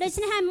lives.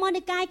 ច្នេះហើយម៉ូ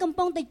នីកាយកំ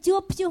ពុងតែជួ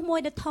បព្យុះមួយ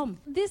ដ៏ធំ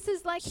This is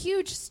like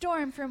huge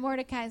storm for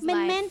Mordecai's មិ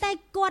នមែន life. តែ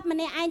គាត់ម្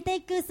នាក់ឯងទេ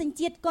គឺសញ្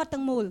ជាតិគាត់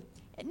ទាំងមូល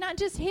Not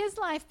just his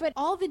life, but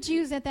all the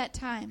Jews at that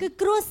time. គឺ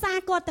គ្រួសារ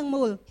គាត់ទាំង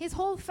មូល His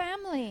whole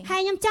family. ហើ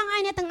យខ្ញុំចង់ឲ្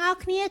យអ្នកទាំងអស់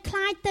គ្នាខ្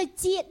លាចទៅ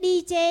ជា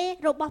DJ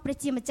របស់ព្រះ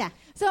ជាម្ចាស់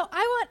So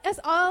I want us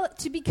all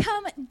to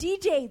become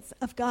DJs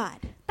of God.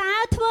 តើ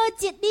ធ្វើ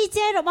ជា DJ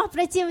របស់ព្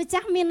រះជាម្ចា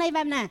ស់មានន័យ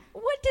បែបណា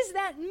what does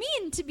that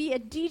mean to be a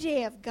DJ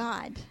of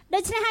God? ដូ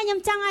ច្នេះហើយខ្ញុំ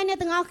ចង់ឲ្យអ្នក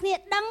ទាំងអស់គ្នា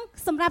ដឹង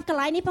សម្រាប់កន្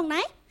លែងនេះផង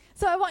ដែរ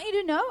So I want you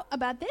to know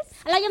about this.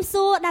 ឥឡូវខ្ញុំ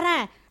សួរតារា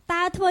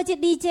តើធ្វើជា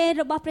DJ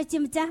របស់ព្រះជា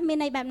ម្ចាស់មាន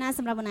ន័យបែបណាស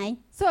ម្រាប់បងឯង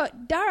So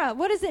Dara,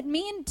 what does it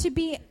mean to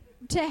be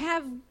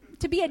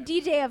a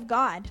DJ of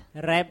God?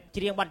 Rap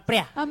ច្រៀងបទព្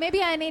រះ Oh, maybe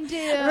I need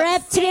to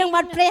rap ច្រៀងប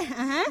ទព្រះ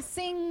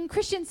sing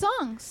Christian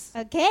songs.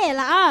 អូខេ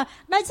ល្អ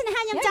ដូច្នេះ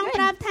ហើយខ្ញុំចង់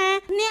ប្រាប់ថា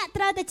អ្នក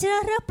ត្រូវតែជ្រើ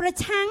សរើសប្រ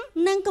ឆាំង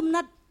នឹងគំ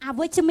និតអ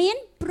វិជ្ជមាន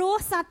ព្រោះ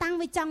សាតាំង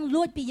វាចង់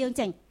លួចពីយើង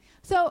ចេញ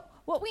So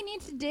what we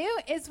need to do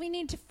is we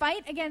need to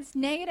fight against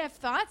negative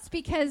thoughts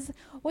because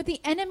what the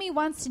enemy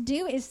wants to do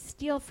is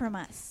steal from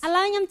us. ឥ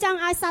ឡូវខ្ញុំចង់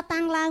ឲ្យសា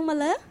តាំងឡើងមក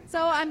លើ So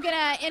I'm going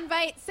to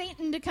invite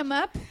Satan to come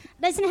up.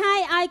 ដូច្នេះហើយ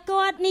ឲ្យ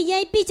គាត់និយា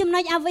យពីចំណុ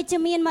ចអវិជ្ជ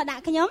មានមកដា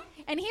ក់ខ្ញុំ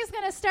And he's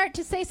going to start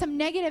to say some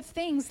negative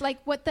things like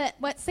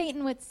what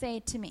Satan would say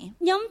to me.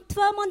 ខ្ញុំធ្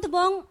វើមុនដំ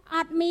បូងអ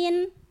ត់មាន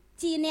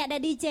ជាអ្នកដែ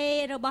ល DJ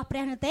របស់ព្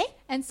រះនោះទេ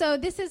And so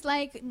this is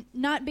like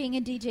not being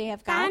a DJ of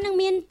តើ God. នឹង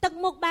មានទឹក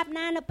មុខបែប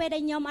ណានៅពេលដែ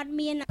លខ្ញុំអត់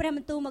មានព្រះប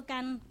ន្ទូលមកកា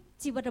ន់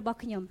ជីវិតរបស់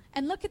ខ្ញុំ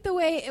And look at the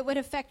way it would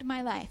affect my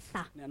life.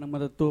 អ្នកនឹងមក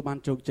ទទួលបាន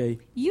ជោគជ័យ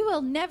You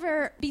will never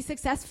be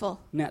successful.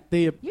 អ្នក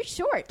ទាប You're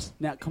short.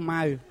 អ្នកខ្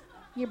មៅ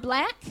You're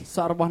black. ស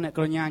ក់របស់អ្នក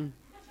ក្រញាញ់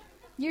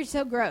You're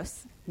so gross.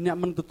 អ្នក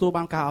មិនទទួល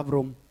បានការអប់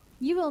រំ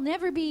You will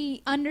never be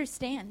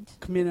understand.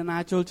 គ្មានអ្នកណា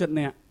ចូលចិត្ត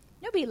អ្នក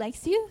Nobody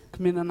likes you.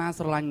 គ្មានអ្នកណា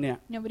ស្រឡាញ់អ្នក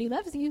Nobody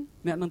loves you.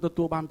 អ្នកនឹងទ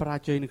ទួលបានបរា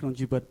ជ័យនៅក្នុង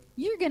ជីវិត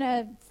You're going to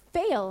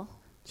fail.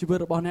 ជីវិត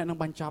របស់អ្នកនឹង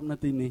បញ្ចប់នៅ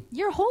ទីនេះ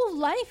Your whole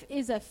life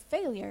is a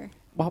failure.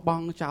 បោះប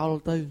ង់ចោល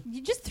ទៅ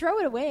You just throw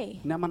it away.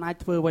 អ្នកមិនអាច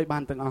ធ្វើអ្វីបា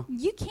នទាំងអស់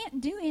You can't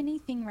do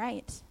anything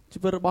right. ជី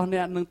វិតរបស់អ្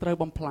នកនឹងត្រូវ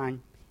បំផ្លាញ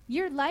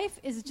Your life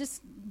is just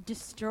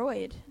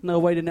destroyed. នៅ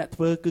អ្វីដែលអ្នក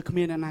ធ្វើគឺគ្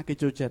មានអ្នកណាគេ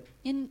ចូលចិត្ត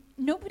And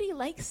nobody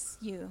likes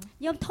you.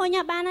 ខ្ញុំធុញ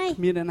បានហើយ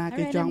គ្មានអ្នកណា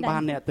គេចង់បា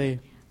នអ្នកទេ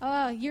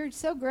Oh, you're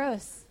so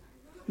gross.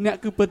 អ្នក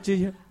គឺពិតជា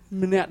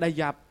ម្នាក់ដែល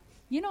យ៉ាប់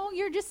You know,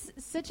 you're just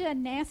such a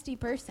nasty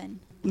person.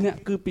 អ្នក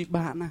គឺពិ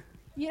បាកណាស់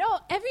You know,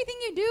 everything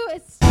you do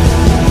is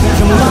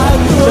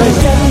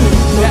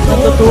អ្នកនឹង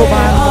ទទួល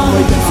បានអ្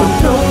វីដែលសំ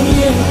ខាន់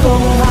មានគ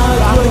ង់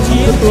ហើយជា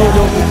ទទួលយ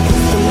ក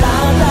តា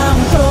ម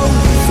ព្រម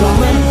ស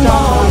ម្រាប់ត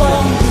ប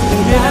ង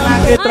មានអ្នកណា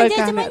គេត្រូវ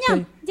ការអ្នកទេ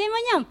និយាយម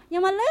កខ្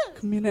ញុំមកលើ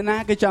គ្មានអ្នកណា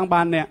គេចង់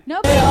បានអ្នក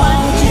nobody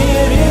wants you.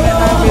 អ្នក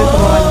ណាគេស្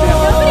រឡាញ់អ្នក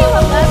Nobody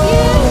will love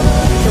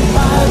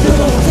you.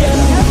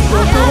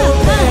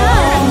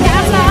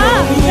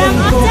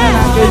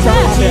 គេច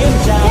ង់អ្ន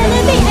ក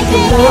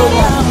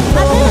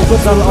គុ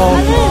ណដល់ល្អ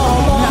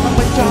អ្នក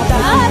មិនចង់ទេ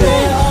អ្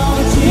នក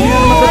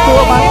ទទួ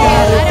លបានកា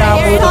រ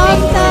មួយ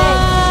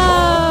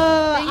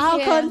អរ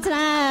គុណច្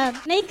រើន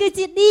នេះគឺ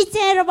ជា DJ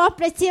របស់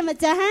ព្រះជាម្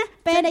ចាស់ណា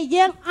ពេលដែល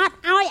យើងអត់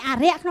ឲ្យអា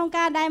រក្សក្នុង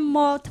ការដែលម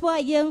កធ្វើ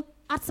ឲ្យយើង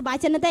អត់សប្បាយ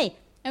ចិត្តទេ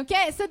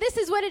Okay, so this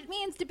is what it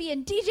means to be a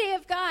DJ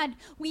of God.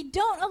 We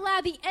don't allow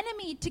the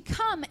enemy to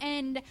come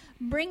and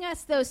bring us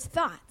those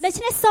thoughts. ដូ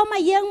ច្នេះសូម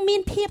ឲ្យយើងមា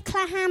នភាពក្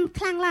លាហាន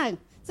ខ្លាំងឡើង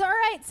So all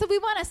right, so we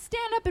want to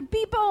stand up and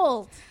be bold.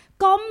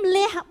 កុំ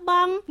លះប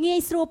ង់ងាយ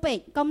ស្រួលពេក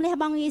កុំលះ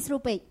បង់ងាយស្រួ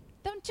លពេក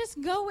Don't just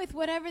go with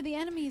whatever the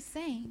enemy is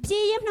saying. ព្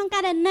យាយាមក្នុងកា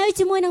រដែលនៅ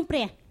ជាមួយនឹងព្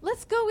រះ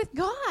Let's go with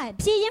God.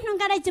 ព្យាយាមក្នុង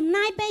ការដែលចំ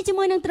ណាយពេលជា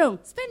មួយនឹងទ្រង់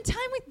Spend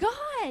time with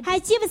God. ហើយ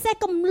ជាពិសេស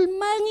កុំមើ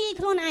លងាយ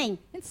ខ្លួនឯង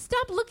And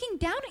stop looking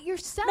down at ដូច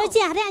yourself.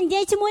 ជាអារក្សនិយា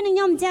យជាមួយនឹងខ្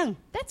ញុំអញ្ចឹង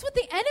That's what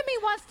the enemy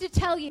wants to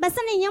tell you. បើ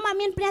សិនជាខ្ញុំអត់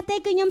មានព្រះទេ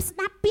គឺខ្ញុំស្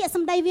ដាប់ពាក្យស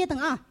ម្ដីវាទាំ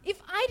ងអស់ If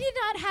I did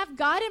not have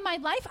God in my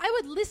life, I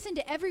would listen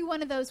to every one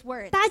of those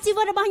words. តើជី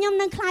វិតរបស់ខ្ញុំ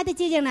នឹងคล้ายទៅ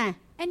ជាយ៉ាងណា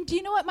And do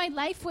you know what my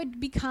life would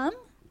become?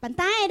 ប៉ុន្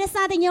តែដោយ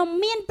សារតែខ្ញុំ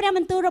មានព្រះប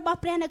ន្ទូលរបស់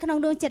ព្រះនៅក្នុង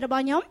ដួងចិត្តរប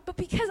ស់ខ្ញុំ But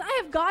because I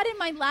have God in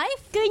my life,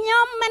 គឺខ្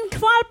ញុំមិន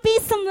ខ្វល់ពី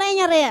សំឡេង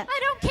អារក្ស I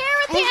don't care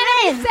what the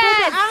enemy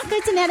says. អរគឺ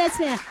ជាអ្នកដែល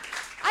ឈ្នះ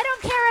I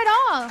don't care at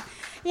all.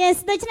 Yes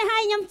ដូច្នេះហើ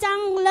យខ្ញុំច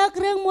ង់លើក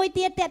រឿងមួយ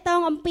ទៀតតាក់ទ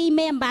ងអំពី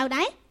មេអំបៅ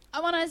ដែរ I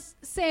want to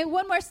say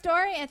one more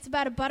story. It's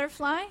about a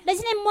butterfly. ដូ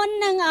ច្នេះមុន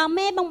នឹង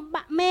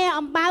មេ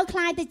អំបៅค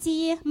ล้ายទៅជា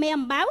មេ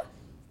អំបៅ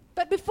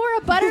But before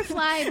a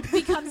butterfly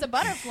becomes a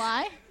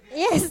butterfly,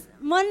 Yes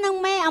មុននឹង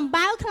មេអំ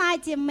បៅคล้าย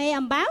ជាមេ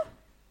អំបៅ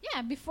yeah,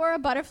 before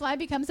a butterfly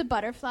becomes a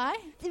butterfly,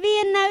 វា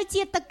នៅ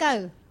ជាតកៅ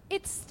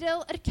it's still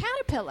a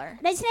caterpillar.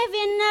 ដូច្នេះ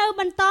វានៅ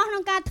បន្តក្នុ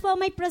ងការធ្វើ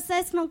mấy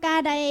process ក្នុងការ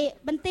ដែល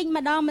បន្តិច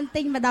ម្ដ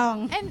ង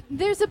And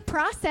there's a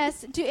process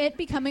to it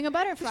becoming a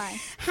butterfly.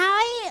 ហើ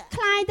យค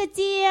ล้ายទៅ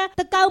ជា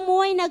តកៅ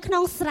មួយនៅក្នុ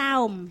ងស្រោ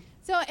ម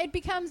So it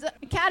becomes a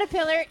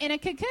caterpillar in a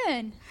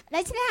cocoon.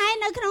 ដូច្នេះហើយ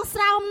នៅក្នុង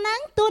ស្រោមហ្នឹង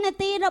តួនា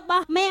ទីរប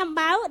ស់មេអំ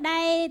បៅ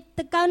ដែល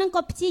តកៅហ្នឹង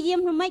ក៏ព្យាយាម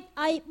ធ្វើម៉េច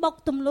ឲ្យបុក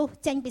ទម្លុះ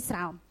ចេញពីស្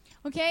រោម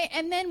Okay,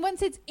 and then once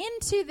it's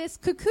into this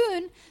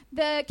cocoon,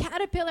 the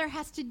caterpillar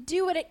has to do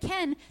what it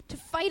can to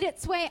fight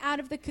its way out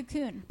of the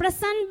cocoon. ប្រ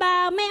សិនបើ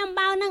មេអំ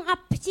បៅហ្នឹងអ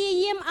ត់ព្យា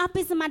យាមអស់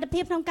ពីសមត្ថ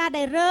ភាពក្នុងការ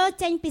ដែលរើ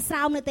ចេញពីស្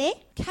រោមនោះទេ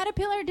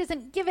Caterpillar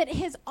doesn't give it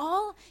his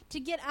all to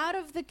get out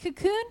of the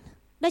cocoon.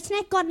 ដូច្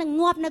នេះគាត់នឹង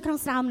ងាប់នៅក្នុង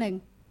ស្រោមហ្នឹង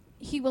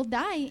He will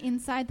die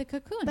inside the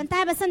cocoon. ប៉ុន្តែ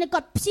បើសិនជាគា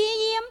ត់ព្យា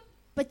យាម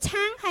ប្រ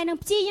ឆាំងហើយនឹង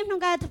ព្យាយាមក្នុ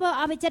ងការធ្វើ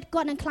ឲ្យវិចិត្រ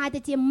គាត់នឹងខ្លាយទៅ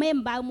ជាមេ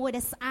អំបៅមួយ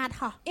ដែលស្អាត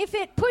ហោះ If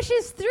it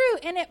pushes through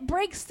and it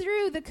breaks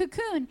through the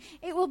cocoon,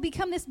 it will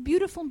become this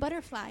beautiful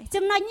butterfly.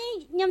 ចំណុចនេះ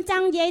ខ្ញុំច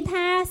ង់និយាយ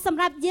ថាសម្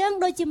រាប់យើង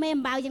ដូចជាមេ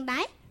អំបៅយ៉ាង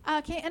ដែរ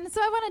Okay, and so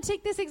I want to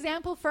take this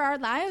example for our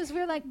lives.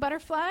 We're like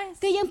butterflies.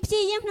 គឺយើងព្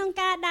យាយាមក្នុង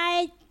ការដែល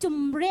ជំ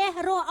រះ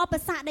រាល់ឧប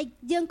សគ្គដែល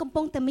យើងកំ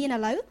ពុងតែមានឥ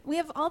ឡូវ We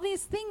have all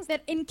these things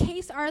that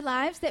encase our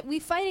lives that we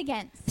fight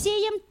against. ព្យា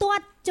យាមទា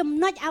ត់ចំ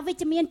ណុចអវិជ្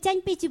ជមានចេញ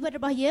ពីជីវិត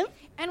របស់យើង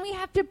And we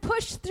have to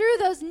push through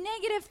those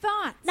negative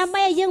thoughts ដើម្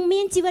បីឲ្យយើង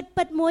មានជីវិត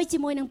ពិតមួយជា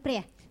មួយនឹងព្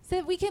រះ so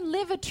that we can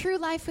live a true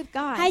life with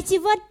ហើយ God. ជី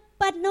វិត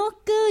ពិតនោះ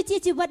គឺជា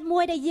ជីវិតមួ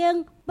យដែលយើង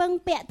ពឹង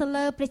ពាក់ទៅ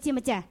លើព្រះជា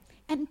ម្ចាស់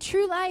And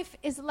true life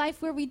is a life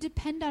where we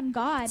depend on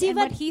God and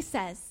what He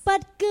says. ពិ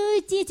តគឺ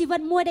ជាជីវិ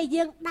តមួយដែល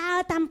យើងដើរ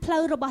តាមផ្លូ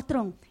វរបស់ទ្រ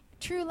ង់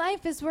True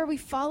life is where we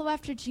follow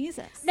after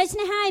Jesus. ដូច្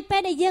នេះហើយពេ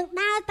លដែលយើង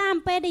ដើរតាម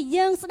ពេលដែល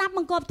យើងស្ដាប់ប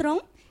ង្គាប់ទ្រ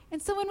ង់ And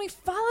so when we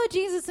follow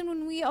Jesus and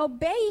when we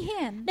obey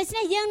Him, ដូច្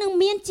នេះយើងនឹង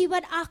មានជីវិ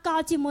តអស់កល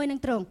ជាមួយនឹង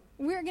ទ្រង់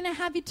we're going to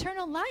have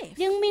eternal life.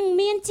 យើង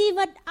មានជី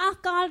វិតអស់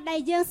កលដែល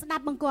យើងស្ដា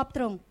ប់បង្គាប់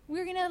ទ្រង់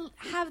We're going to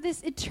have this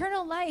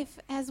eternal life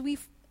as we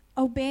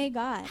obey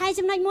God. ហើយ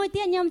ចំណុចមួយ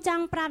ទៀតខ្ញុំច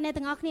ង់ប្រាប់អ្នក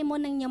ទាំងអស់គ្នាមុន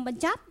នឹងខ្ញុំប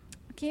ញ្ចប់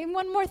Okay,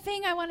 one more thing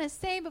I want to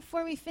say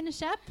before we finish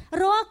up.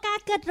 រាល់ការ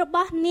គិតរប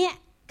ស់អ្នក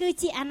គឺ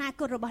ជាអនា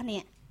គតរបស់អ្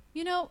នក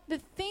You know, the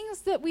things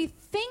that we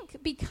think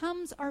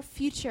becomes our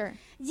future.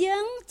 យើ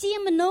ងជា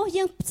មនុស្ស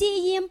យើងព្យា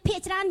យាមភាគ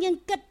ច្រើនយើង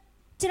គិត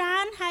ច្រើ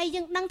នហើយ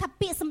យើងដឹងថា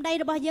ពាក្យសម្ដី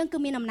របស់យើងគឺ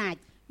មានអំណាច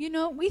You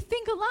know, we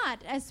think a lot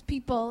as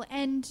people,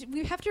 and we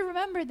have to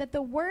remember that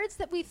the words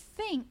that we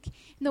think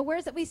and the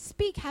words that we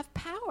speak have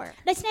power.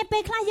 ដូច្នេះពេ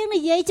លខ្លះយើង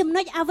និយាយចំ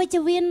ណុចអវិជ្ជ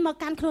មានមក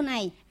កាន់ខ្លួនឯ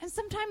ង And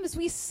sometimes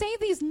we say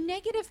these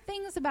negative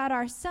things about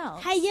ourselves.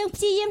 ហើយយើង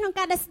ព្យាយាមក្នុង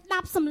ការដែលស្ដា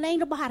ប់សម្លេង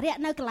របស់អរិយ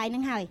នៅកន្លែងហ្នឹ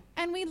ងហើយ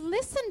And we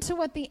listen to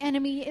what the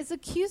enemy is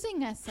accusing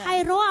us ហើយ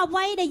of. រាល់អ្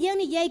វីដែលយើង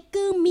និយាយ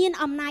គឺមាន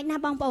អំណាចណា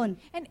ស់បងប្អូន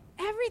And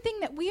everything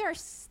that we are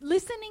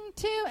listening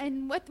to and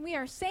what we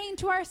are saying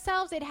to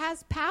ourselves, it has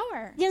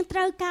power. យើងត្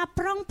រូវការ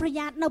ប្រុងប្រ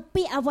យ័ត្ននៅ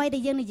ពាក្យអ្វីដែ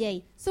លយើងនិយាយ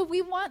So we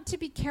want to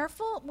be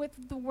careful with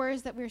the words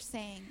that we're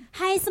saying.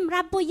 ហើយសម្រា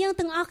ប់ពួកយើង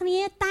ទាំងអស់គ្នា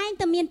តែង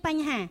តែមានប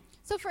ញ្ហា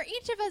So for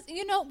each of us,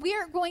 you know, we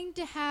are going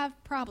to have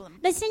problems.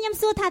 ដូច្នេះខ្ញុំ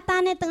សួរថាតើ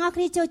អ្នកទាំងអស់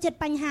គ្នាចូលចិត្ត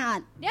បញ្ហាអ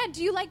ត់ Yeah, do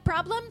you like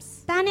problems?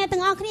 តើអ្នក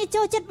ទាំងអស់គ្នា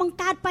ចូលចិត្តបង្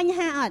កើតបញ្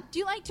ហាអត់ Do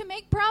you like to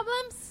make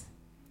problems?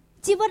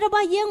 ជីវិតរប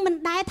ស់យើងមិន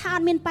ដែលថាអ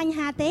ត់មានបញ្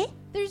ហាទេ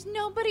There's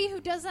nobody who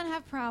doesn't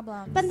have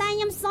problems. ប៉ុន្តែខ្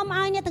ញុំសូម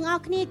ឲ្យអ្នកទាំងអ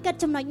ស់គ្នាគិត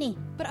ចំណុចនេះ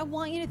But I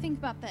want you to think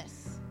about this.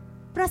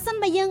 ប្រសិន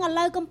បើយើងឥ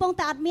ឡូវកំពុង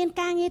តែអត់មាន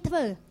ការងារធ្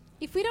វើ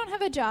If we don't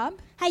have a job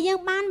ហើយយើង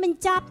បានបញ្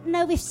ចប់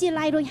នៅវិទ្យា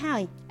ល័យរួចហើ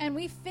យ and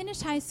we finish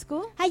high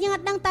school ហើយយើងអ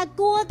ត់ដឹងតើ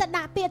គួរតែ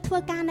ដាក់ពាក្យធ្វើ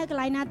ការនៅកន្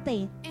លែងណាទេ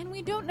and we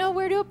don't know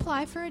where to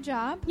apply for a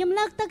job, ខ្ញុំ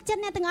លើកទឹកចិត្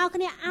តអ្នកទាំងអស់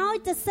គ្នាឲ្យ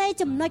ទៅសេ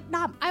ចំណុច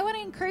I want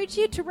to encourage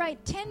you to write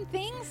 10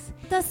 things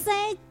 10ទៅ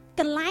សេ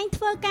កន្លែង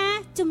ធ្វើការ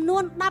ចំនួ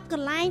ន10ក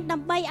ន្លែងដើ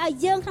ម្បីឲ្យ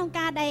យើងក្នុង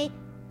ការដែល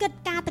គិត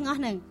ការទាំងអស់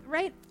ហ្នឹង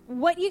Write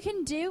what you can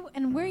do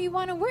and where you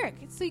want to work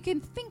so you can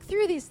think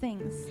through these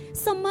things.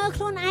 សូមមើល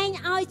ខ្លួនឯង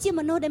ឲ្យជា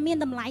មនុស្សដែលមាន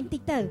តម្លៃតិ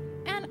ចទៅ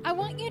And I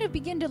want you to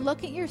begin to look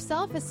at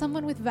yourself as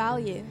someone with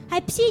value. ហើ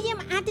យព្យាយាម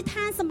អធិដ្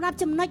ឋានសម្រាប់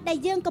ចំណុចដែល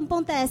យើងកំពុ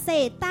ងតែសេ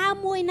តើ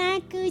មួយណា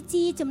គឺ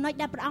ជាចំណុច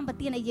ដែលព្រះអង្គប្រ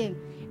ទានឲ្យយើង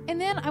And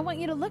then I want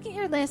you to look at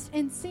your list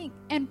and seek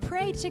and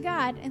pray to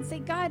God and say,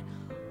 God,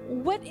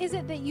 what is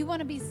it that you want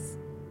to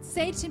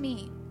say to me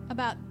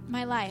about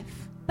my life?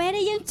 ពេល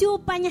ដែលយើងជួប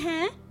បញ្ហា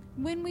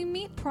When we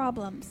meet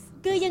problems,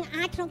 គឺយើង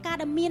អាចក្នុងការ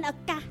ដែលមានឱ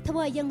កាសធ្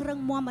វើឲ្យយើងរឹង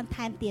មាំបន្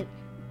ថែមទៀត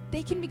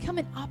they can become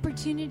an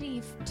opportunity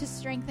to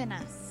strengthen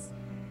us.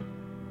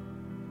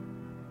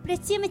 ព្រះ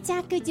ជាម្ចា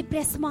ស់គឺជាព្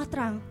រះស្មោះត្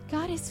រង់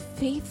God is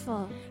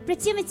faithful. ព្រះ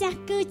ជាម្ចាស់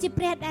គឺជា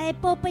ព្រះដែល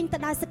ពោរពេញទៅ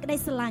ដោយសេចក្តី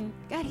ស្រឡាញ់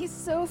God, He's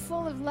so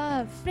full of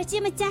love. ព្រះជា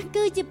ម្ចាស់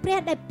គឺជាព្រះ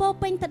ដែលពោរ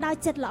ពេញទៅដោយ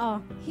ចិត្តល្អ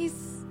He's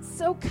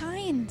so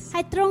kind.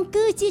 ហើយទ្រង់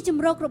គឺជាជំ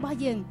រករបស់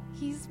យើង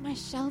He's my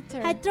shelter.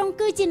 ហើយទ្រង់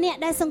គឺជាអ្នក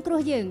ដែលសង្គ្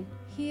រោះយើង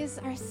He is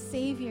our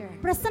Savior.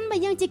 ប្រសិនបើ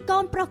យើងជាកូ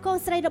នប្រុសកូន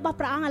ស្រីរបស់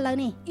ព្រះអង្គឥឡូវ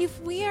នេះ If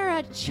we are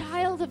a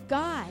child of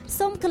God,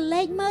 សូមក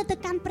លេចមើលទៅ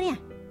កាន់ព្រះ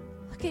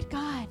look at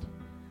God.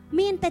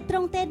 មានតែទ្រ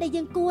ង់ទេដែល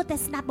យើងគួរតែ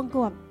ស្ដាប់បង្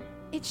គាប់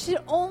It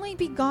should only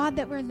be God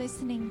that we're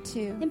listening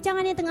ខ្ញុំ to. ចង់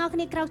ឲ្យអ្នកទាំងអស់គ្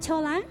នាក្រោកឈរ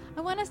ឡើង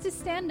I want us to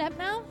stand up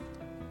now.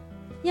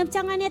 ខ្ញុំច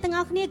ង់ឲ្យអ្នកទាំងអ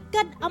ស់គ្នា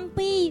គិតអំ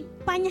ពី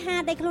បញ្ហា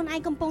ដែលខ្លួនឯង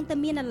កំពុងតែ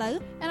មានឥឡូវ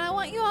And I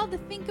want you all to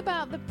think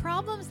about the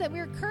problems that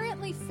we're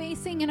currently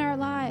facing in our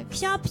lives.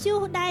 ខ្យល់ព្យុះ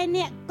ដែល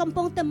អ្នកកំ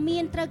ពុងតែមា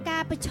នត្រូវកា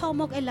រប្រឈម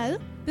មុខឥឡូវ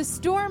The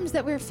storms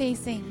that we're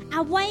facing.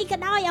 អ្វីក៏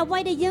ដោយអ្វី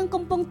ដែលយើង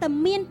កំពុងតែ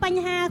មានប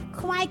ញ្ហា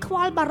ខ្វាយខ្វ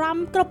ល់បារ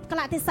ម្ភគ្រប់ក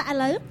លៈទេសៈឥ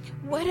ឡូវ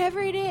Whatever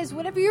it is,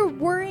 whatever you're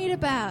worried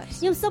about.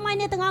 ខ្ញុំសូមឲ្យ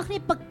អ្នកទាំងអស់គ្នា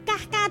ប្រកា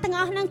សការទាំង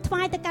អស់ហ្នឹងថ្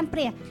វាយទៅកាន់ព្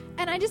រះ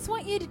And I just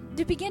want you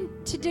to begin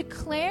to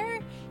declare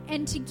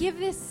and to give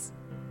this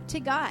to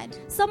God.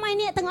 សូមឲ្យ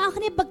អ្នកទាំងអស់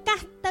គ្នាប្រកាស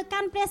ទៅកា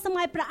ន់ព្រះសូម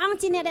ឲ្យព្រះអង្គ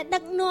ជាអ្នកដែលដឹ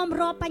កនាំ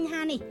រាល់បញ្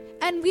ហានេះ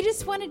And we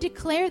just want to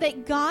declare that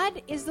God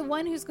is the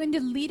one who's going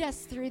to lead us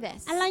through this.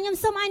 ឥឡូវខ្ញុំ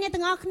សូមឲ្យអ្នក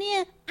ទាំងអស់គ្នា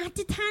អ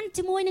ធិដ្ឋាន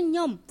ជាមួយនឹងខ្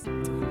ញុំ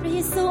ព្រះ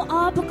យេស៊ូវអ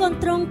រព្រគុណ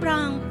ទ្រង់ព្រះ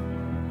អង្គ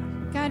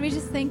God, we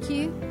just thank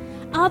you.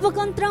 អរ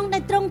គុណទ្រង់ដែ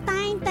លទ្រង់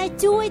តែងតែ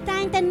ជួយតែ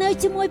ងតែនៅ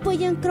ជាមួយពួក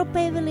យើងគ្រប់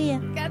ពេលវេលា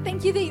God, thank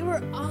you that you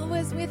are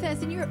always with us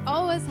and you're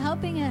always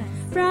helping us.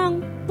 ប្រង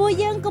ពួក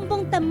យើងកំពុ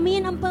ងតែមា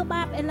នអំពើ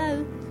បាបឥឡូវ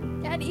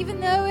God, even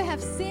though we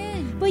have sin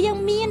ពួកយើង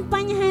មានប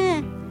ញ្ហា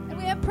and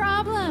we have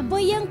problems ពួ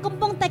កយើងកំ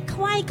ពុងតែ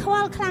ខ្វាយខ្វ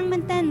ល់ខ្លាំងមែ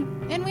នទែន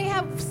and we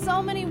have so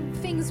many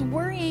things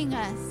worrying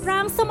us. ប្រ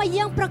ងសូមឲ្យ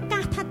យើងប្រកា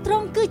សថាទ្រ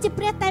ង់គឺជា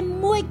ព្រះតែ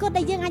មួយគត់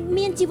ដែលយើងអាច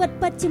មានជីវិត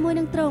ពិតជាមួយ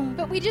នឹងទ្រង់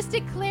But we just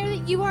declare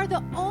that you are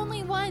the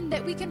only one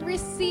that we can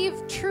receive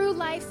true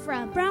life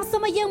from. ប្រងសូ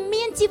មឲ្យយើង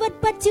មានជីវិត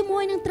ពិតជាមួ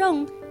យនឹងទ្រង់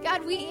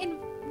God,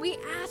 we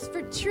ask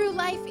for true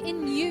life in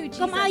you,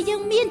 កុំឲ្យ Jesus. យើ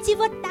ងមានជី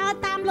វិតដើរ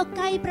តាមលោ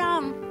កីយ៍ប្រ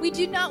ង We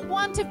do not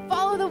want to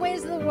follow the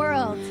ways of the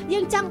world, យើ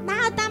ងចង់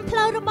ដើរតាមផ្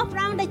លូវរបស់ព្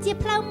រះអង្គដែលជា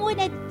ផ្លូវមួយ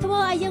ដែលធ្វើ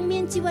ឲ្យយើងមា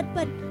នជីវិត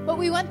ពិត but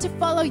we want to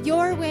follow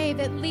your way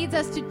that leads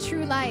us to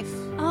true life.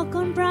 អរ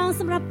គុណព្រះអង្គ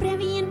សម្រាប់ព្រះ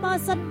វិញ្ញាណប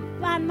រិសុទ្ធ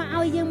បានមក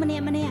ឲ្យយើងម្នា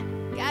ក់ៗ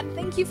God,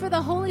 thank you for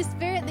the Holy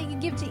Spirit that you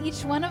give to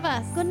each one of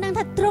us. គុណនឹង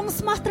ថាទ្រង់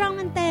ស្មោះត្រង់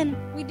មែនទែន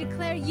We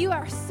declare you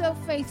are so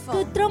គឺ faithful.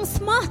 ទ្រង់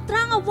ស្មោះត្រ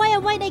ង់អ្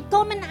វីដែល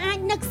កូនមិនអាច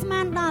នឹកស្មា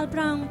នដល់ព្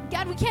រះអង្គ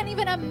God, we can't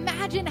even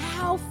imagine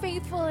how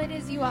faithful it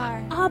is you are.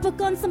 អរ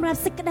គុណសម្រាប់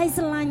សេចក្តី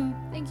ស្រឡាញ់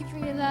Thank you for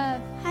your love.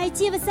 ហើយ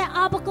ជាពិសេសអ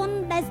រគុណ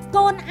ដែល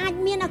កូនអាច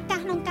មានឱកាស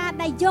ក្នុងការ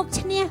ដែលយក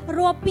ឈ្នះ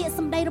រាល់ពាក្យស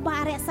ម្ដីរបស់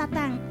អរិយសា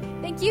តាំង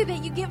Thank you that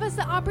you give us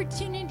the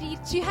opportunity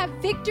to have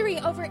victory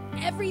over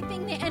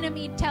everything the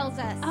enemy tells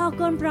us. អរ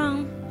គុណព្រះអង្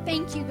គ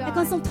Thank you, ហើយ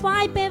កូនសូ God. មថ្វា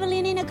យពេលវេលា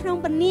នេះនៅក្នុង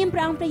ព្រះនាមព្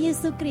រះអង្គព្រះយេ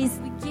ស៊ូវគ្រីស្ទ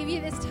We give you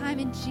this time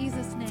in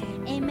Jesus' name.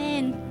 អេមែ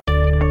ន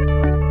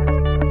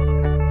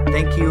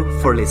Thank you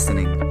for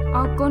listening. អ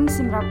រគុណស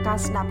ម្រាប់ការ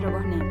ស្ដាប់រប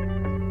ស់អ្នក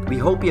We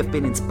hope you have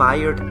been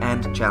inspired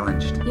and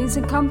challenged. យើងស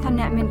ង្ឃឹមថា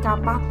អ្នកមានការ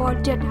ប៉ះពាល់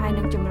ចិត្តហើយ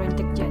នឹងជំរុញ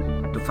ទឹកចិត្ត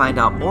To find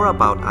out more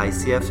about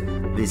ICF,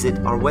 visit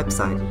our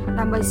website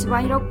ដើម្បីស្វែ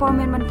ងរកព័ត៌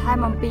មានបន្ថែម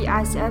អំពី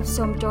ICF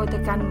សូមចូលទៅ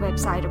កាន់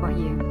website របស់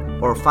យើង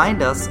or find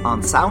us on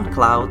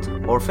SoundCloud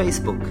or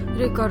Facebook.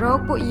 ឬក៏រក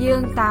ពួកយើ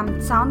ងតាម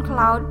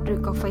SoundCloud ឬ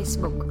ក៏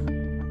Facebook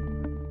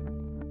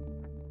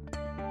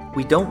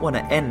We don't want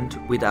to end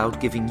without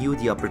giving you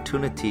the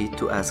opportunity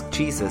to ask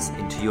Jesus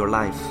into your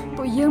life.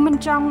 ពួកយើងមិន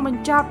ចង់ប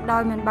ញ្ចប់ដោ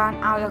យមិនបាន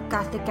ឲ្យឱ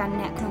កាសទៅកាន់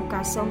អ្នកក្នុង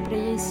ការសូមព្រះ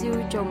យេស៊ូវ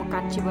ចូលមកកា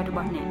ន់ជីវិតរប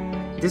ស់អ្នក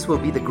This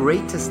will be the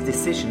greatest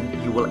decision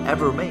you will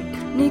ever make.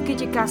 នេះគឺ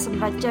ជាការស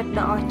ម្រេចចិត្ត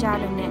ដ៏អស្ចារ្យ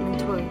ដែលអ្នកនឹង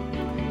ធ្វើ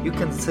You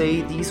can say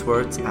these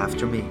words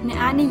after me. អ្នក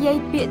អាចនិយាយ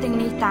ពាក្យទាំង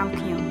នេះតាម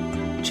ខ្ញុំ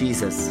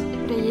Jesus,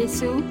 ព្រះយេ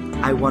ស៊ូវ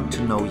I want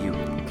to know you.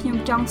 ខ្ញុំ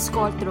ចង់ស្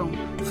គាល់ទ្រង់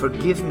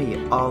Forgive me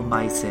all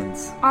my sins.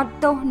 អត់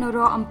ទោសនៅ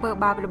រាល់អំពើ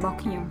បាបរបស់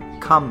ខ្ញុំ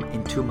Come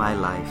into my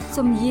life.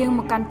 សូមយាងម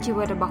កកាន់ជី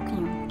វិតរបស់ខ្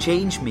ញុំ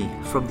Change me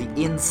from the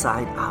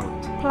inside out.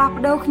 ផ្លាស់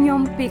ប្ដូរខ្ញុំ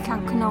ពីខា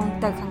ងក្នុង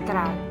ទៅខាងក្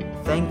រៅ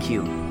Thank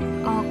you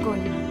អរគុណ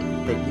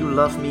that you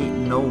love me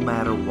no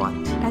matter what.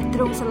 ដែលទ្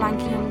រង់ស្រឡាញ់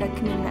ខ្ញុំដែល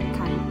គ្មានលក្ខ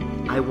ខណ្ឌ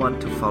I want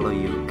to follow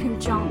you. ខ្ញុំ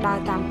ចង់ដើរ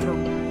តាមទ្រ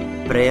ង់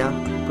Prea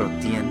pro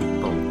tien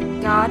po.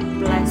 God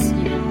bless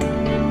you